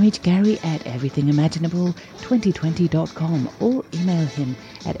 You can reach Gary at everythingimaginable2020.com or email him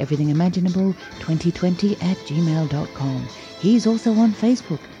at everythingimaginable2020@gmail.com. He's also on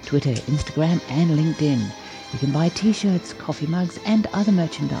Facebook, Twitter, Instagram, and LinkedIn. You can buy t-shirts, coffee mugs, and other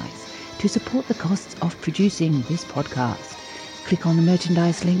merchandise to support the costs of producing this podcast. Click on the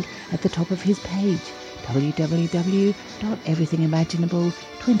merchandise link at the top of his page,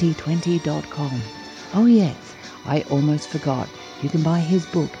 www.everythingimaginable2020.com. Oh yes, I almost forgot. You can buy his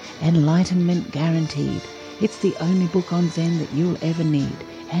book, Enlightenment Guaranteed. It's the only book on Zen that you'll ever need,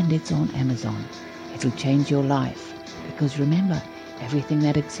 and it's on Amazon. It'll change your life, because remember, everything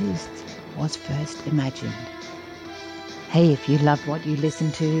that exists was first imagined. Hey, if you loved what you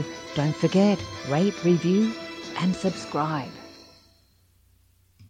listened to, don't forget, rate, review, and subscribe.